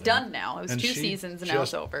talented. It's done now. It was And 2 she seasons, and now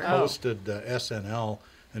it's just over. hosted SNL,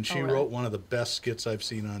 and she Oh, really? wrote one of the best skits I've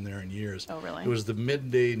seen on there in years. Oh, really? It was the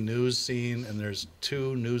midday news scene, and there's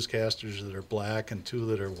 2 newscasters that are black and 2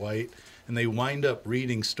 that are white, and they wind up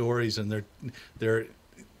reading stories, and they're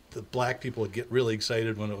the black people would get really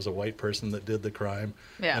excited when it was a white person that did the crime,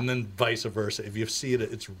 Yeah. and then vice versa. If you see it,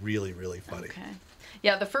 it's really, really funny. Okay.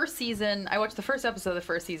 Yeah, the first season, I watched the first episode of the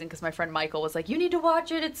first season because my friend Michael was like, "You need to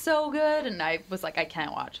watch it. It's so good." And I was like, "I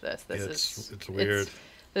can't watch this. It's weird.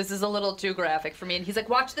 This is a little too graphic for me." And he's like,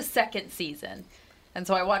 "Watch the second season." And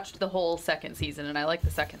so I watched the whole second season, and I like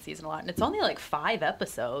the second season a lot. And it's only like 5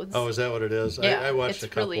 episodes. Oh, is that what it is? Yeah, I watched it's a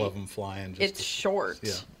couple really- of them flying. Just It's to- short.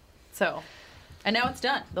 Yeah. So, and now it's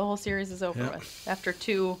done. The whole series is over Yeah. with after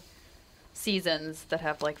 2 seasons that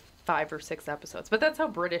have like 5 or 6 episodes. But that's how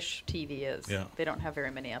British TV is. Yeah. They don't have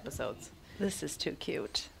very many episodes. This is too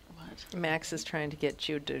cute. What? Max is trying to get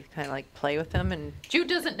Jude to kind of like play with him, and Jude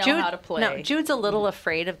doesn't know how to play. No, Jude's a little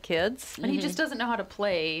afraid of kids. And he just doesn't know how to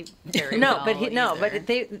play very No, well but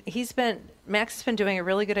either. Max has been doing a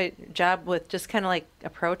really good job with just kind of like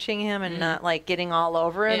approaching him and not like getting all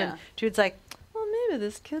over him. Yeah. And Jude's like, well, maybe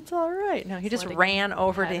this kid's all right. No, he just Letting ran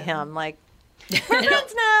over to pet him like, You we're know,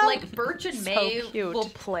 friends now. like Birch and So May cute. will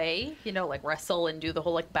play, like wrestle and do the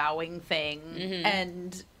whole like bowing thing,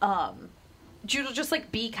 and Jude will just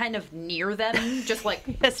like be kind of near them, just like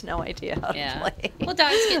he has no idea how Yeah. to play. Well,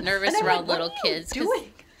 dogs get nervous And I'm around like, what little are you kids. 'cause-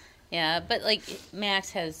 doing? Yeah, but like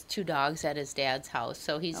Max has 2 dogs at his dad's house,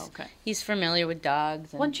 so Okay. he's familiar with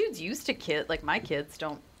dogs. And Well, Jude's used to like my kids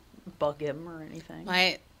don't bug him or anything.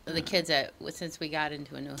 the kids since we got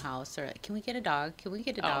into a new house are like, can we get a dog? Can we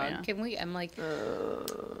get a Oh, dog? yeah. Can we? I'm like,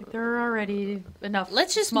 There are already enough.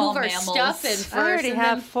 let's just small move our mammals. stuff in first. I already and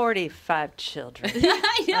have then- 45 children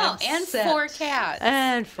I know, I'm and set. 4 cats.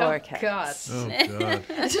 and 4 Oh, cats. God. Oh,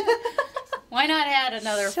 God. Why not add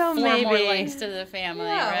another So 4 more maybe- legs to the family,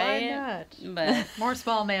 Yeah, right? why not? But More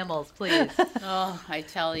small mammals, please. oh, I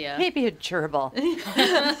tell you. Maybe a gerbil.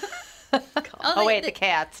 Oh, wait, the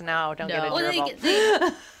cats. No, don't get a No. Well,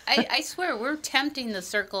 gerbil. I swear, we're tempting the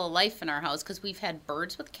circle of life in our house because we've had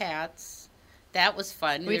birds with cats. That was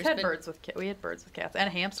fun. We had been- birds with cats and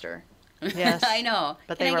a hamster. Yes. I know.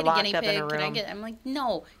 But Can they I were get a locked guinea up in pig? a Can I room. get? I'm like,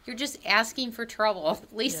 no. You're just asking for trouble.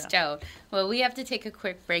 Please don't. Well, we have to take a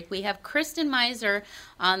quick break. We have Kristen Meiser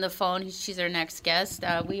on the phone. She's our next guest.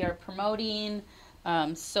 We are promoting.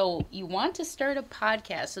 So you want to start a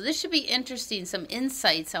podcast. So this should be interesting. Some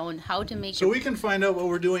insights on how to make. So we can find out what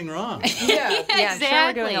we're doing wrong. Yeah. Yeah, I'm sure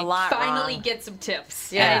we're doing a lot Finally wrong. get some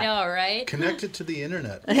tips. Yeah, I know, right? Connect it to the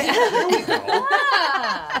internet.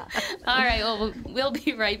 All right. Well, we'll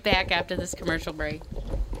be right back after this commercial break.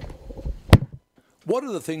 What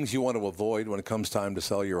are the things you want to avoid when it comes time to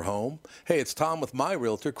sell your home? Hey, it's Tom with my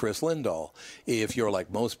realtor, Chris Lindahl. If you're like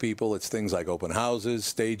most people, it's things like open houses,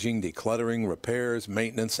 staging, decluttering, repairs,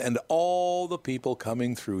 maintenance, and all the people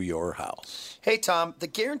coming through your house. Hey, Tom, the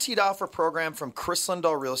Guaranteed Offer program from Chris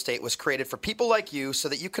Lindahl Real Estate was created for people like you so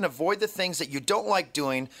that you can avoid the things that you don't like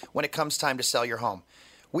doing when it comes time to sell your home.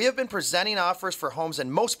 We have been presenting offers for homes in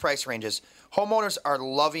most price ranges. Homeowners are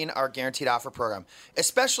loving our Guaranteed Offer program,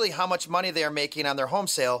 especially how much money they are making on their home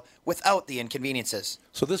sale without the inconveniences.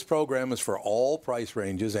 So this program is for all price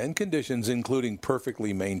ranges and conditions, including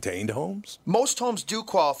perfectly maintained homes? Most homes do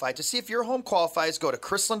qualify. To see if your home qualifies, go to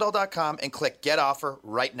chrislindahl.com and click Get Offer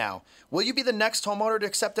right now. Will you be the next homeowner to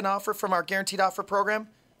accept an offer from our Guaranteed Offer program?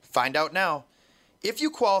 Find out now. If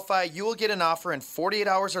you qualify, you will get an offer in 48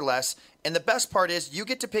 hours or less, and the best part is you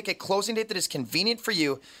get to pick a closing date that is convenient for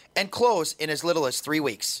you and close in as little as 3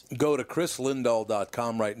 weeks. Go to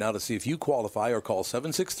chrislindahl.com right now to see if you qualify or call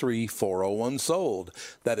 763-401-SOLD.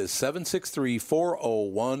 That is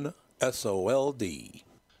 763-401-SOLD.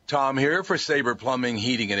 Tom here for Sabre Plumbing,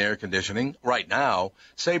 Heating, and Air Conditioning. Right now,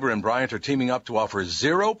 Sabre and Bryant are teaming up to offer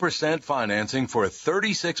 0% financing for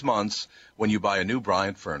 36 months when you buy a new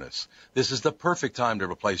Bryant furnace. This is the perfect time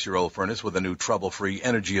to replace your old furnace with a new trouble-free,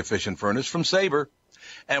 energy-efficient furnace from Sabre.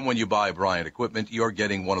 And when you buy Bryant equipment, you're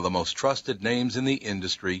getting one of the most trusted names in the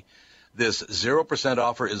industry. This 0%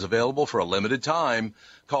 offer is available for a limited time.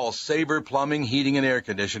 Call Sabre Plumbing, Heating, and Air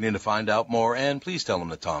Conditioning to find out more, and please tell them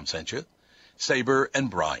that Tom sent you. Sabre and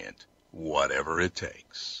Bryant, whatever it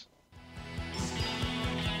takes.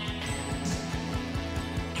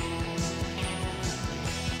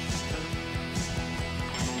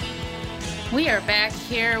 We are back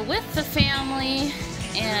here with the family,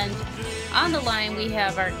 and on the line we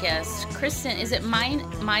have our guest, Kristen. Is it Meinzer?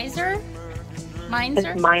 Meinzer?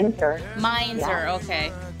 It's Meinzer. Meinzer, Yeah.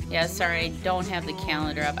 okay. Yeah, sorry, I don't have the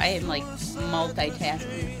calendar up. I am like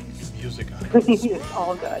multitasking. Music on. It's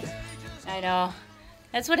all good. I know.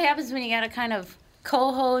 That's what happens when you got to kind of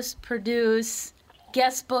co-host, produce,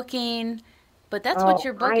 guest booking. But that's what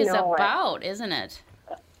your book is about, isn't it?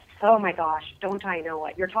 Oh my gosh, don't I know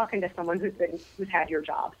it? You're talking to someone who's had your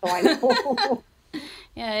job, so I know.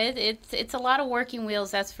 Yeah, it's a lot of working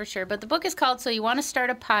wheels, that's for sure. But the book is called So You Want to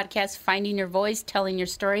Start a Podcast, Finding Your Voice, Telling Your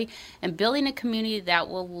Story, and Building a Community That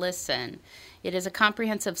Will Listen. It is a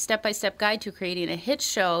comprehensive step-by-step guide to creating a hit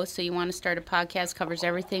show. So You Want to Start a Podcast covers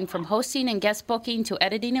everything from hosting and guest booking to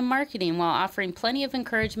editing and marketing, while offering plenty of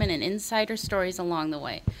encouragement and insider stories along the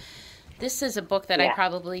way. This is a book that I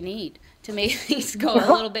probably need to make things go a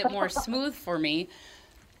little bit more smooth for me.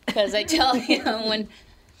 Because I tell you, when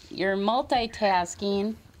you're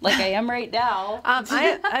multitasking, like I am right now.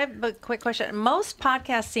 I have a quick question. Most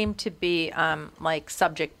podcasts seem to be like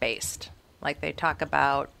subject-based. Like they talk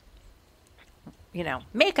about,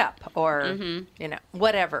 makeup or,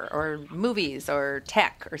 whatever, or movies or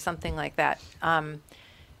tech or something like that.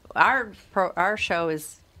 Our show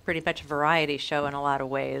is pretty much a variety show in a lot of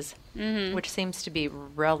ways, which seems to be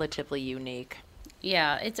relatively unique.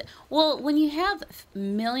 Yeah, when you have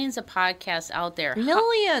millions of podcasts out there.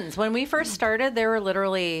 Millions! When we first started, there were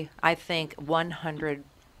literally, I think, 100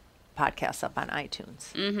 podcasts up on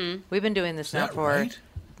iTunes. Mm-hmm. We've been doing this now for... Right?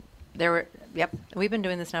 We've been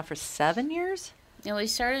doing this now for 7 years. Yeah, we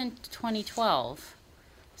started in 2012.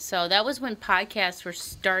 So that was when podcasts were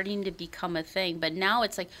starting to become a thing. But now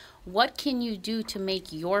it's like, what can you do to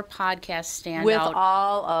make your podcast stand with out? With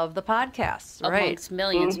all of the podcasts, amongst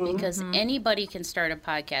millions, because anybody can start a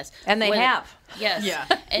podcast. And they have. Yes. Yeah.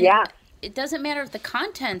 And it doesn't matter if the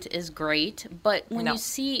content is great, but when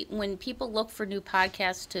when people look for new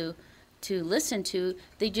podcasts to listen to,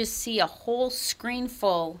 they just see a whole screen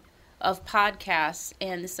full of podcasts.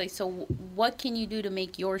 And it's like, so what can you do to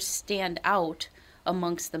make yours stand out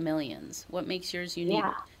amongst the millions? What makes yours unique?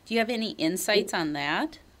 Yeah. Do you have any insights on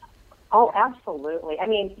that? Oh, absolutely. I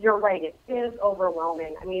mean, you're right. It is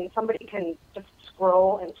overwhelming. I mean, somebody can just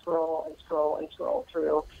scroll and scroll and scroll and scroll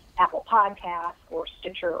through Apple Podcasts or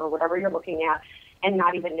Stitcher or whatever you're looking at and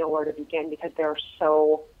not even know where to begin because there are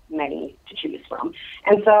so many to choose from.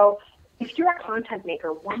 And so if you're a content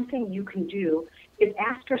maker, one thing you can do is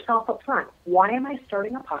ask yourself up front, why am I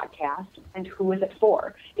starting a podcast and who is it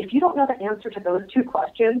for? If you don't know the answer to those two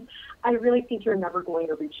questions, I really think you're never going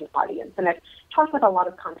to reach an audience. And I've talked with a lot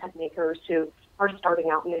of content makers who are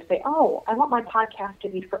starting out and they say, oh, I want my podcast to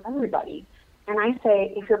be for everybody. And I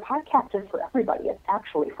say, if your podcast is for everybody, it's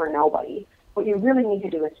actually for nobody. What you really need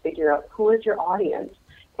to do is figure out who is your audience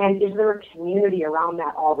and is there a community around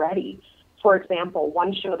that already? For example,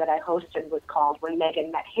 one show that I hosted was called When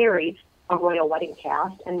Meghan Met Harry, a royal wedding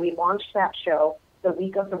cast, and we launched that show the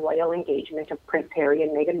week of the royal engagement of Prince Harry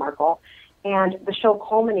and Meghan Markle. And the show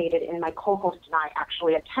culminated in my co-host and I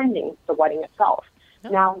actually attending the wedding itself. Oh.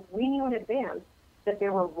 Now, we knew in advance that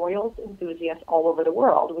there were royals enthusiasts all over the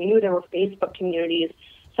world. We knew there were Facebook communities,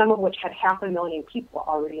 some of which had 500,000 people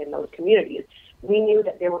already in those communities. We knew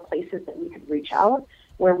that there were places that we could reach out,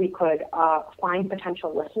 where we could find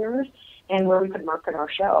potential listeners, and where we could market our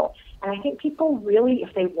show. And I think people really,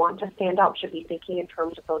 if they want to stand out, should be thinking in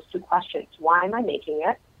terms of those two questions. Why am I making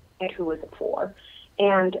it, and who is it for?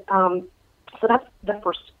 And so that's the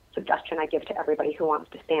first suggestion I give to everybody who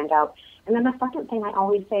wants to stand out. And then the second thing I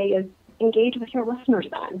always say is engage with your listeners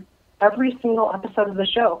then. Every single episode of the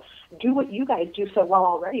show, do what you guys do so well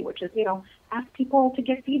already, which is, ask people to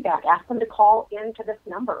give feedback. Ask them to call into this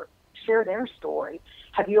number, share their story.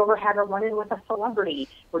 Have you ever had a run-in with a celebrity?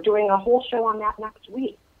 We're doing a whole show on that next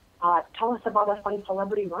week. Tell us about a fun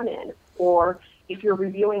celebrity run-in. Or if you're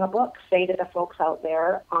reviewing a book, say to the folks out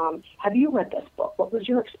there, have you read this book? What was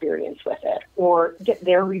your experience with it? Or get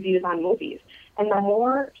their reviews on movies. And the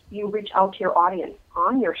more you reach out to your audience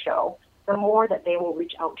on your show, the more that they will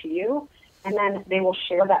reach out to you, and then they will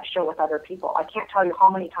share that show with other people. I can't tell you how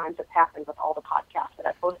many times it's happened with all the podcasts that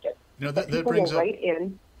I've posted. That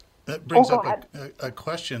brings up a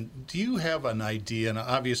question. Do you have an idea, and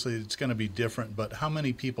obviously it's going to be different, but how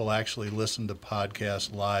many people actually listen to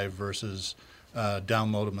podcasts live versus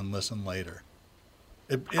download them and listen later?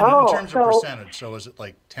 In terms of percentage, so is it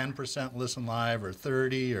like 10% listen live or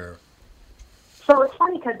 30 or... So it's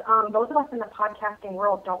funny because those of us in the podcasting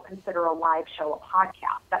world don't consider a live show a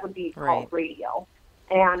podcast. That would be called radio.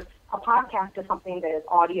 And a podcast is something that is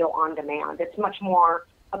audio on demand. It's much more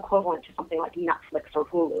equivalent to something like Netflix or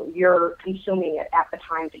Hulu. You're consuming it at the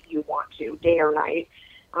time that you want to, day or night.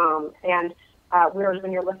 Whereas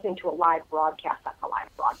when you're listening to a live broadcast, that's a live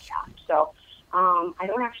broadcast. So I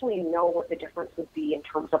don't actually know what the difference would be in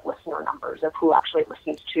terms of listener numbers of who actually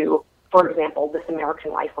listens to, for example, This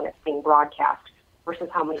American Life when it's being broadcast versus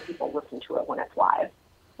how many people listen to it when it's live.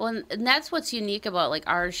 Well, and that's what's unique about like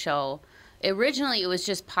our show. Originally, it was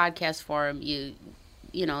just podcast form.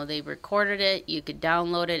 They recorded it, you could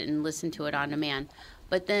download it and listen to it on demand.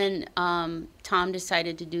 But then Tom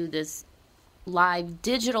decided to do this live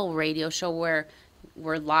digital radio show where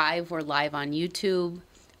we're live on YouTube,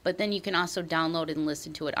 but then you can also download it and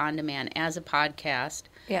listen to it on demand as a podcast.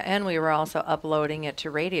 Yeah, and we were also uploading it to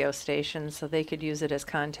radio stations so they could use it as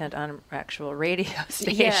content on actual radio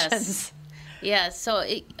stations. Yes. So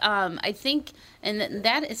I think, and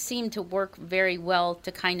that seemed to work very well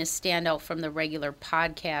to kind of stand out from the regular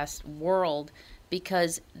podcast world,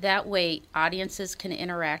 because that way audiences can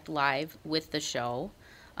interact live with the show.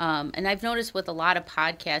 And I've noticed with a lot of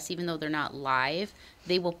podcasts, even though they're not live,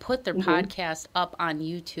 they will put their podcast up on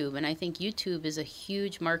YouTube. And I think YouTube is a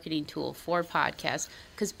huge marketing tool for podcasts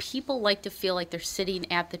because people like to feel like they're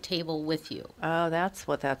sitting at the table with you. Oh, that's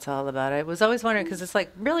what that's all about. I was always wondering, because it's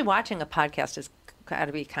like really watching a podcast has got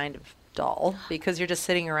to be kind of dull because you're just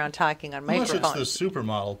sitting around talking on microphones. Unless it's the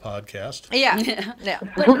Supermodel podcast. Yeah.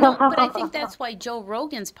 But I think that's why Joe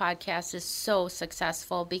Rogan's podcast is so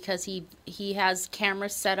successful, because he has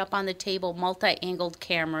cameras set up on the table, multi-angled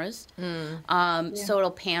cameras. So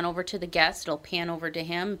it'll pan over to the guest, it'll pan over to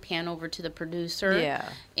him, pan over to the producer. Yeah.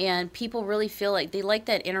 And people really feel like they like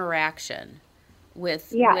that interaction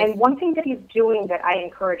with... And one thing that he's doing that I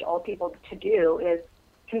encourage all people to do is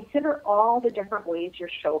consider all the different ways your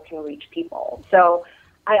show can reach people. So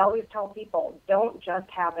I always tell people, don't just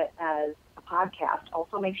have it as a podcast.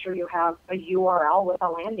 Also make sure you have a URL with a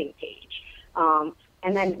landing page.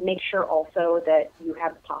 And then make sure also that you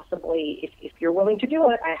have possibly, if you're willing to do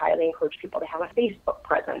it, I highly encourage people to have a Facebook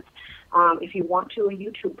presence. If you want to, a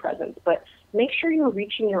YouTube presence. But make sure you're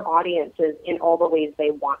reaching your audiences in all the ways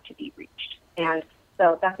they want to be reached. And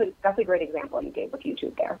so that's a great example you gave with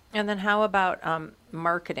YouTube there. And then how about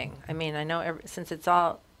marketing? I mean, I know since it's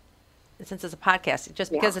a podcast,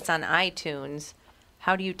 just because it's on iTunes,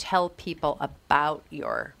 how do you tell people about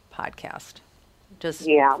your podcast? There's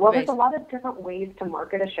a lot of different ways to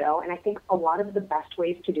market a show, and I think a lot of the best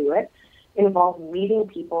ways to do it involve meeting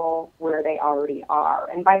people where they already are.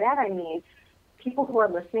 And by that I mean people who are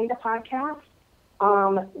listening to podcasts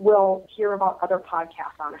will hear about other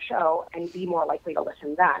podcasts on a show and be more likely to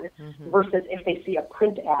listen then, versus if they see a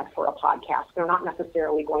print ad for a podcast, they're not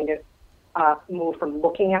necessarily going to move from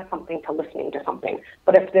looking at something to listening to something.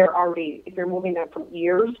 But if you're moving them from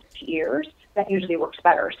ears to ears, that usually works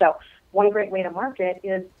better. So one great way to market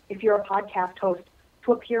is, if you're a podcast host,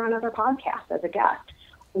 to appear on other podcasts as a guest,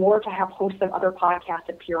 or to have hosts of other podcasts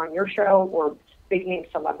appear on your show, or big name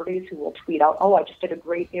celebrities who will tweet out, "Oh, I just did a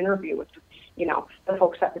great interview with the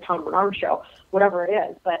folks at the Tom Bernard Show, whatever it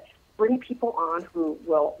is. But bring people on who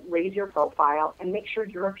will raise your profile and make sure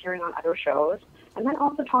you're appearing on other shows. And then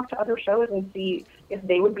also talk to other shows and see if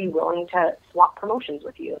they would be willing to swap promotions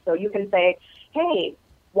with you. So you can say, hey,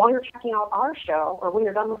 while you're checking out our show, or when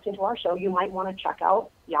you're done listening to our show, you might want to check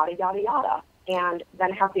out yada, yada, yada. And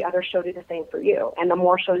then have the other show do the same for you. And the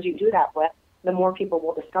more shows you do that with, the more people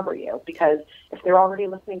will discover you. Because if they're already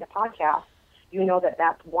listening to podcasts, you know that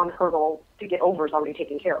that's one hurdle to get over is already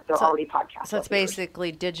taken care of. They're already podcasts. So it's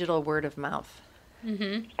basically digital word of mouth.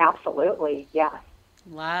 Mm-hmm. Absolutely, yeah.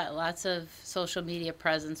 Lots of social media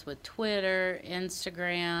presence with Twitter,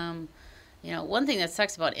 Instagram. One thing that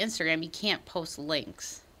sucks about Instagram, you can't post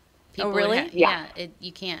links. People really?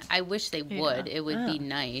 You can't. I wish they would. It would be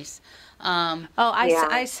nice.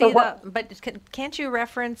 I see that. But can't you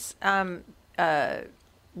reference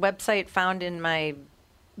website found in my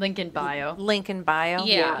link in bio? Link in bio?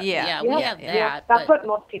 Yeah. We have that. Yeah, that's what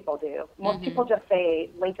most people do. Most people just say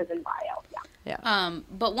link is in bio. Yeah.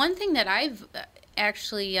 But one thing that I've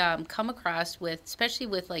actually come across with, especially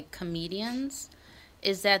with like comedians,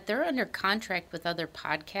 is that they're under contract with other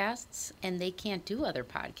podcasts and they can't do other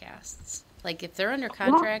podcasts. Like if they're under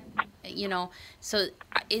contract, so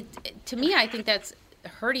to me, I think that's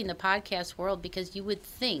hurting the podcast world, because you would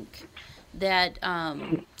think that,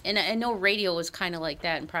 and I know radio is kind of like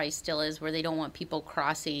that and probably still is, where they don't want people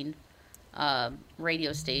crossing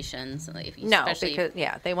radio stations. Because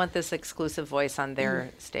they want this exclusive voice on their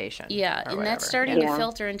station. Yeah, and that's starting to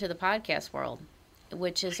filter into the podcast world,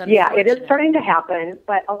 which is unfortunate. Yeah, it is starting to happen,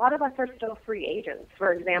 but a lot of us are still free agents.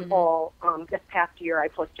 For example, this past year I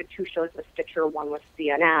posted 2 shows with Stitcher, one with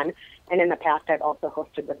CNN, and in the past I've also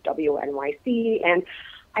hosted with WNYC, and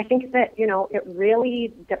I think that, it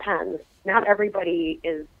really depends. Not everybody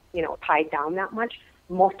is, tied down that much.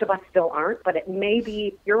 Most of us still aren't, but it may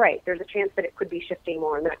be, you're right, there's a chance that it could be shifting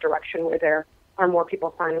more in that direction where there are more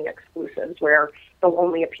people signing exclusives where they'll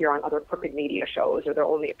only appear on other Crooked Media shows or they'll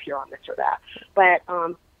only appear on this or that. But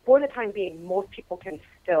for the time being, most people can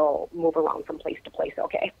still move around from place to place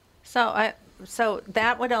okay. So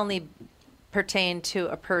that would only pertain to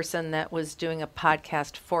a person that was doing a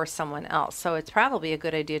podcast for someone else. So it's probably a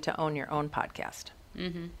good idea to own your own podcast.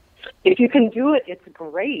 Mm-hmm. If you can do it, it's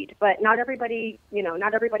great. But not everybody,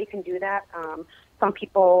 not everybody can do that. Some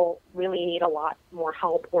people really need a lot more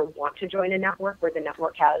help or want to join a network where the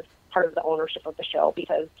network has part of the ownership of the show,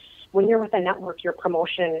 because when you're with a network, your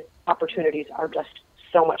promotion opportunities are just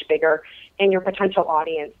so much bigger, and your potential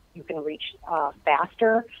audience you can reach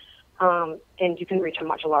faster, and you can reach a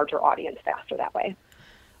much larger audience faster that way.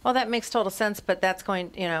 Well, that makes total sense, but that's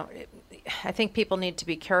going, I think people need to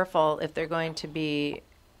be careful if they're going to be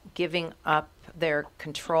giving up their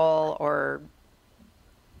control or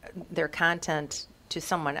their content to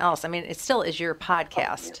someone else. I mean, it still is your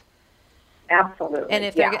podcast. Absolutely. And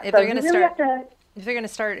if they're going to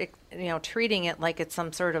start treating it like it's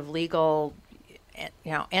some sort of legal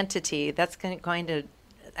entity, that's going to,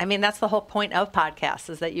 I mean, that's the whole point of podcasts,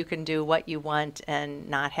 is that you can do what you want and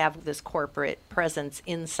not have this corporate presence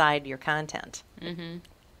inside your content. Mm-hmm.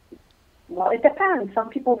 Well, it depends. Some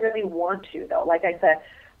people really want to, though. Like I said,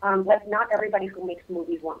 not everybody who makes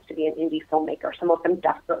movies wants to be an indie filmmaker. Some of them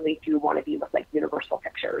desperately do want to be with Universal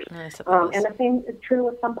Pictures. And the same is true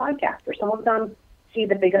with some podcasters. Some of them see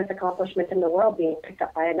the biggest accomplishment in the world being picked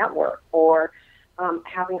up by a network, or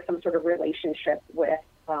having some sort of relationship with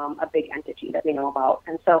a big entity that they know about.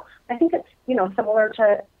 And so I think it's, similar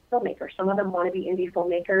to filmmakers. Some of them want to be indie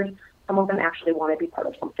filmmakers. Some of them actually want to be part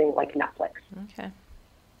of something like Netflix. Okay.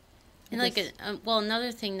 And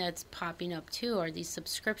another thing that's popping up too are these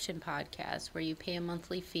subscription podcasts where you pay a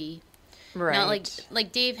monthly fee. Right. Now,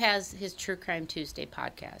 like Dave has his True Crime Tuesday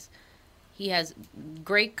podcast. He has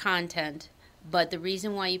great content, but the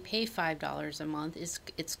reason why you pay $5 a month is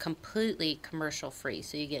it's completely commercial free.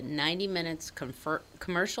 So you get 90 minutes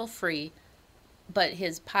commercial free, but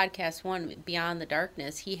his podcast one, Beyond the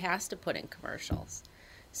Darkness, he has to put in commercials.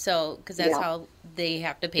 So, because that's how they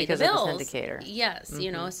have to pay the bills. Of the syndicator. Yes,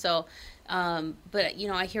 so, but,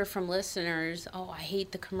 I hear from listeners, I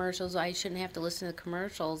hate the commercials. I shouldn't have to listen to the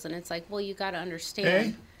commercials. And it's like, well, you got to understand.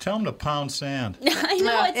 Hey, tell them to pound sand. I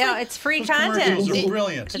know. It's free Those content. Commercials are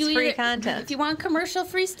brilliant. It's free content. If you want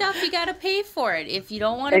commercial-free stuff, you got to pay for it. If you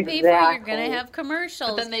don't want to pay for it, you're going to have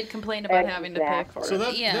commercials. But then they'd complain about having to pay for it. So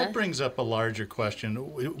that brings up a larger question.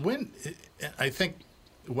 I think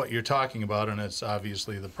what you're talking about, and it's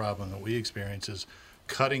obviously the problem that we experience, is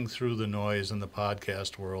cutting through the noise in the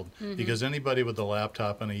podcast world, because anybody with a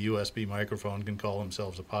laptop and a USB microphone can call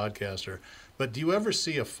themselves a podcaster. But do you ever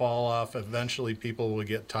see a fall off? Eventually people will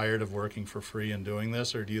get tired of working for free and doing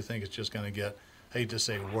this, or do you think it's just going to get, I hate to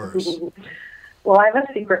say, worse? Well, I have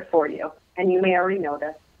a secret for you, and you may already know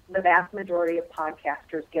this. The vast majority of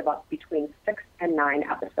podcasters give up between 6 and 9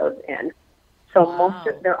 episodes in. So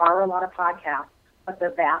there are a lot of podcasts, but the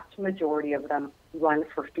vast majority of them run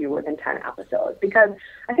for fewer than 10 episodes. Because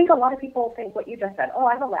I think a lot of people think what you just said, oh,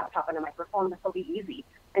 I have a laptop and a microphone, this will be easy.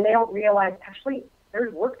 And they don't realize, actually,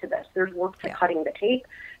 there's work to this. There's work to cutting the tape.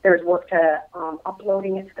 There's work to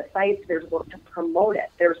uploading it to the sites. There's work to promote it.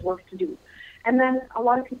 There's work to do. And then a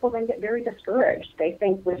lot of people then get very discouraged. They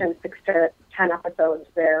think within 6 to 10 episodes,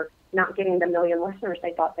 they're not getting the million listeners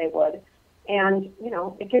they thought they would. And,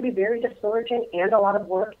 it can be very discouraging and a lot of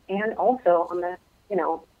work. And also on this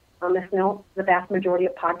note, the vast majority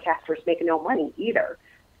of podcasters make no money either.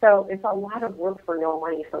 So it's a lot of work for no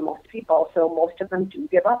money for most people. So most of them do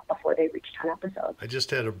give up before they reach 10 episodes. I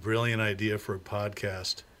just had a brilliant idea for a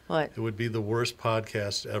podcast. What? It would be the worst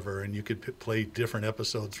podcast ever, and you could play different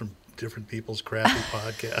episodes from different people's crappy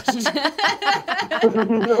podcasts.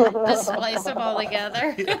 Just splice them all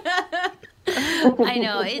together. I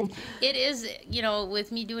know it is,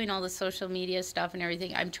 with me doing all the social media stuff and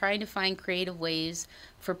everything, I'm trying to find creative ways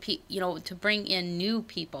for to bring in new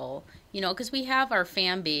people, because we have our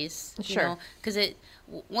fan base, Sure. Because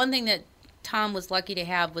one thing that Tom was lucky to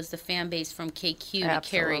have was the fan base from KQ to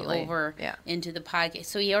carry over into the podcast.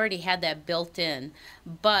 So he already had that built in.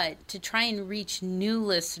 But to try and reach new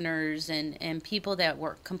listeners and people that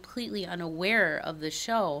were completely unaware of the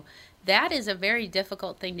show, that is a very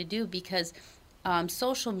difficult thing to do, because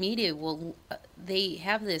social media they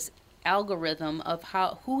have this algorithm of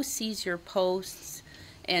who sees your posts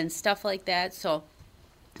and stuff like that. So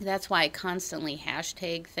that's why I constantly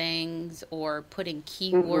hashtag things or put in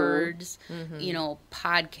keywords,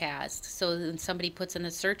 podcast. So when somebody puts in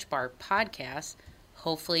a search bar podcast,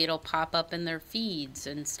 hopefully it'll pop up in their feeds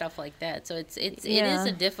and stuff like that. So it is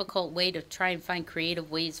a difficult way to try and find creative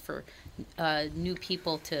ways for new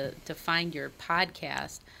people to find your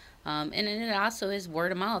podcast. And it also is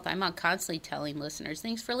word of mouth. I'm constantly telling listeners,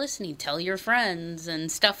 thanks for listening, tell your friends and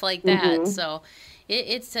stuff like that. So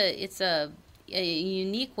it's a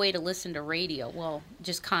unique way to listen to radio. Well,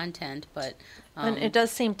 just content, but and it does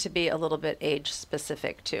seem to be a little bit age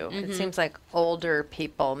specific too. It seems like older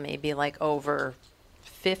people, maybe like over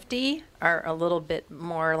 50, are a little bit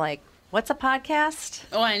more like, what's a podcast?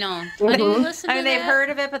 Oh, I know. What do you listen to? They've heard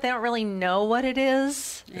of it, but they don't really know what it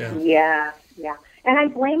is. Yeah. And I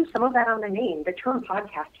blame some of that on the name. The term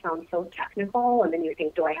podcast sounds so technical, and then you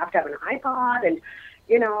think, do I have to have an iPod? And,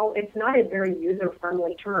 it's not a very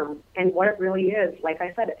user-friendly term. And what it really is, like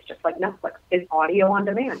I said, it's just like Netflix. It's audio on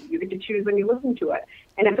demand. You get to choose when you listen to it.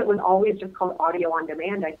 And if it was always just called audio on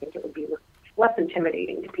demand, I think it would be less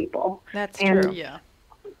intimidating to people. That's true. Yeah.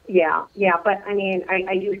 But I mean,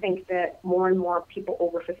 I do think that more and more people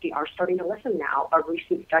over 50 are starting to listen now. A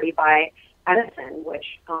recent study by Edison,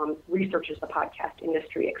 which researches the podcast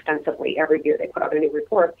industry extensively every year, they put out a new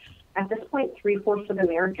report. At this point, 3/4 of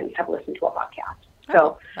Americans have listened to a podcast.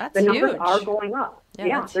 So the numbers are going up.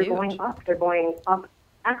 Yeah, they're going up. They're going up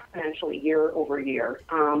exponentially year over year.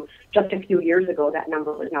 Just a few years ago, that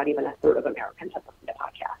number was not even a third of Americans have listened to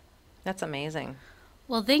podcasts. That's amazing.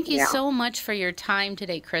 Well, thank you so much for your time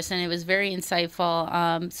today, Kristen. It was very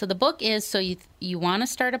insightful. So the book is, so you want to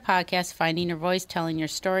start a podcast, finding your voice, telling your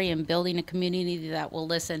story, and building a community that will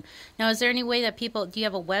listen. Now, is there any way that do you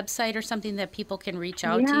have a website or something that people can reach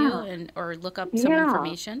out to you or look up some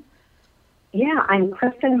information? Yeah, I'm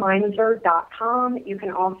KristenMeinzer.com. You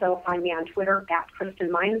can also find me on Twitter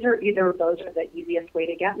 @KristenMeinzer. Either of those are the easiest way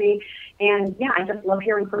to get me. And yeah, I just love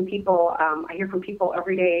hearing from people. I hear from people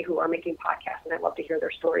every day who are making podcasts, and I love to hear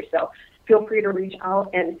their stories. So feel free to reach out.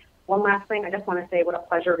 And one last thing, I just want to say what a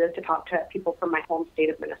pleasure it is to talk to people from my home state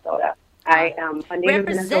of Minnesota. I am a native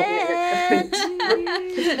Minnesotan.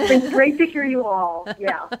 It's been great to hear you all.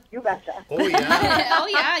 Yeah, you betcha. Oh, yeah. Oh,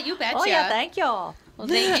 yeah, you betcha. Oh, yeah, thank y'all. Well,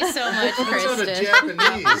 thank you so much, Kristen.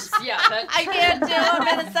 Japanese. I can't do a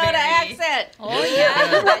Minnesota accent. Oh,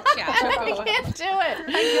 yeah, you betcha. I can't do it.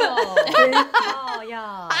 Oh,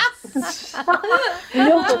 yeah.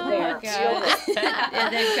 You'll get there.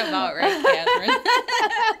 And then come out right, Catherine.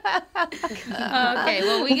 Okay,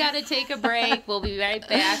 well, we got to take a break. We'll be right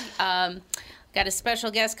back. Got a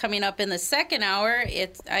special guest coming up in the second hour.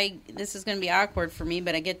 This is going to be awkward for me,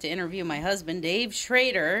 but I get to interview my husband, Dave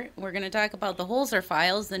Schrader. We're going to talk about the Holzer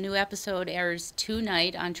Files. The new episode airs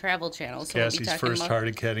tonight on Travel Channel. So Cassie's first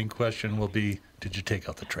hard-hitting question will be, did you take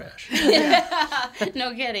out the trash?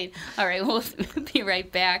 No kidding. All right, we'll be right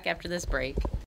back after this break.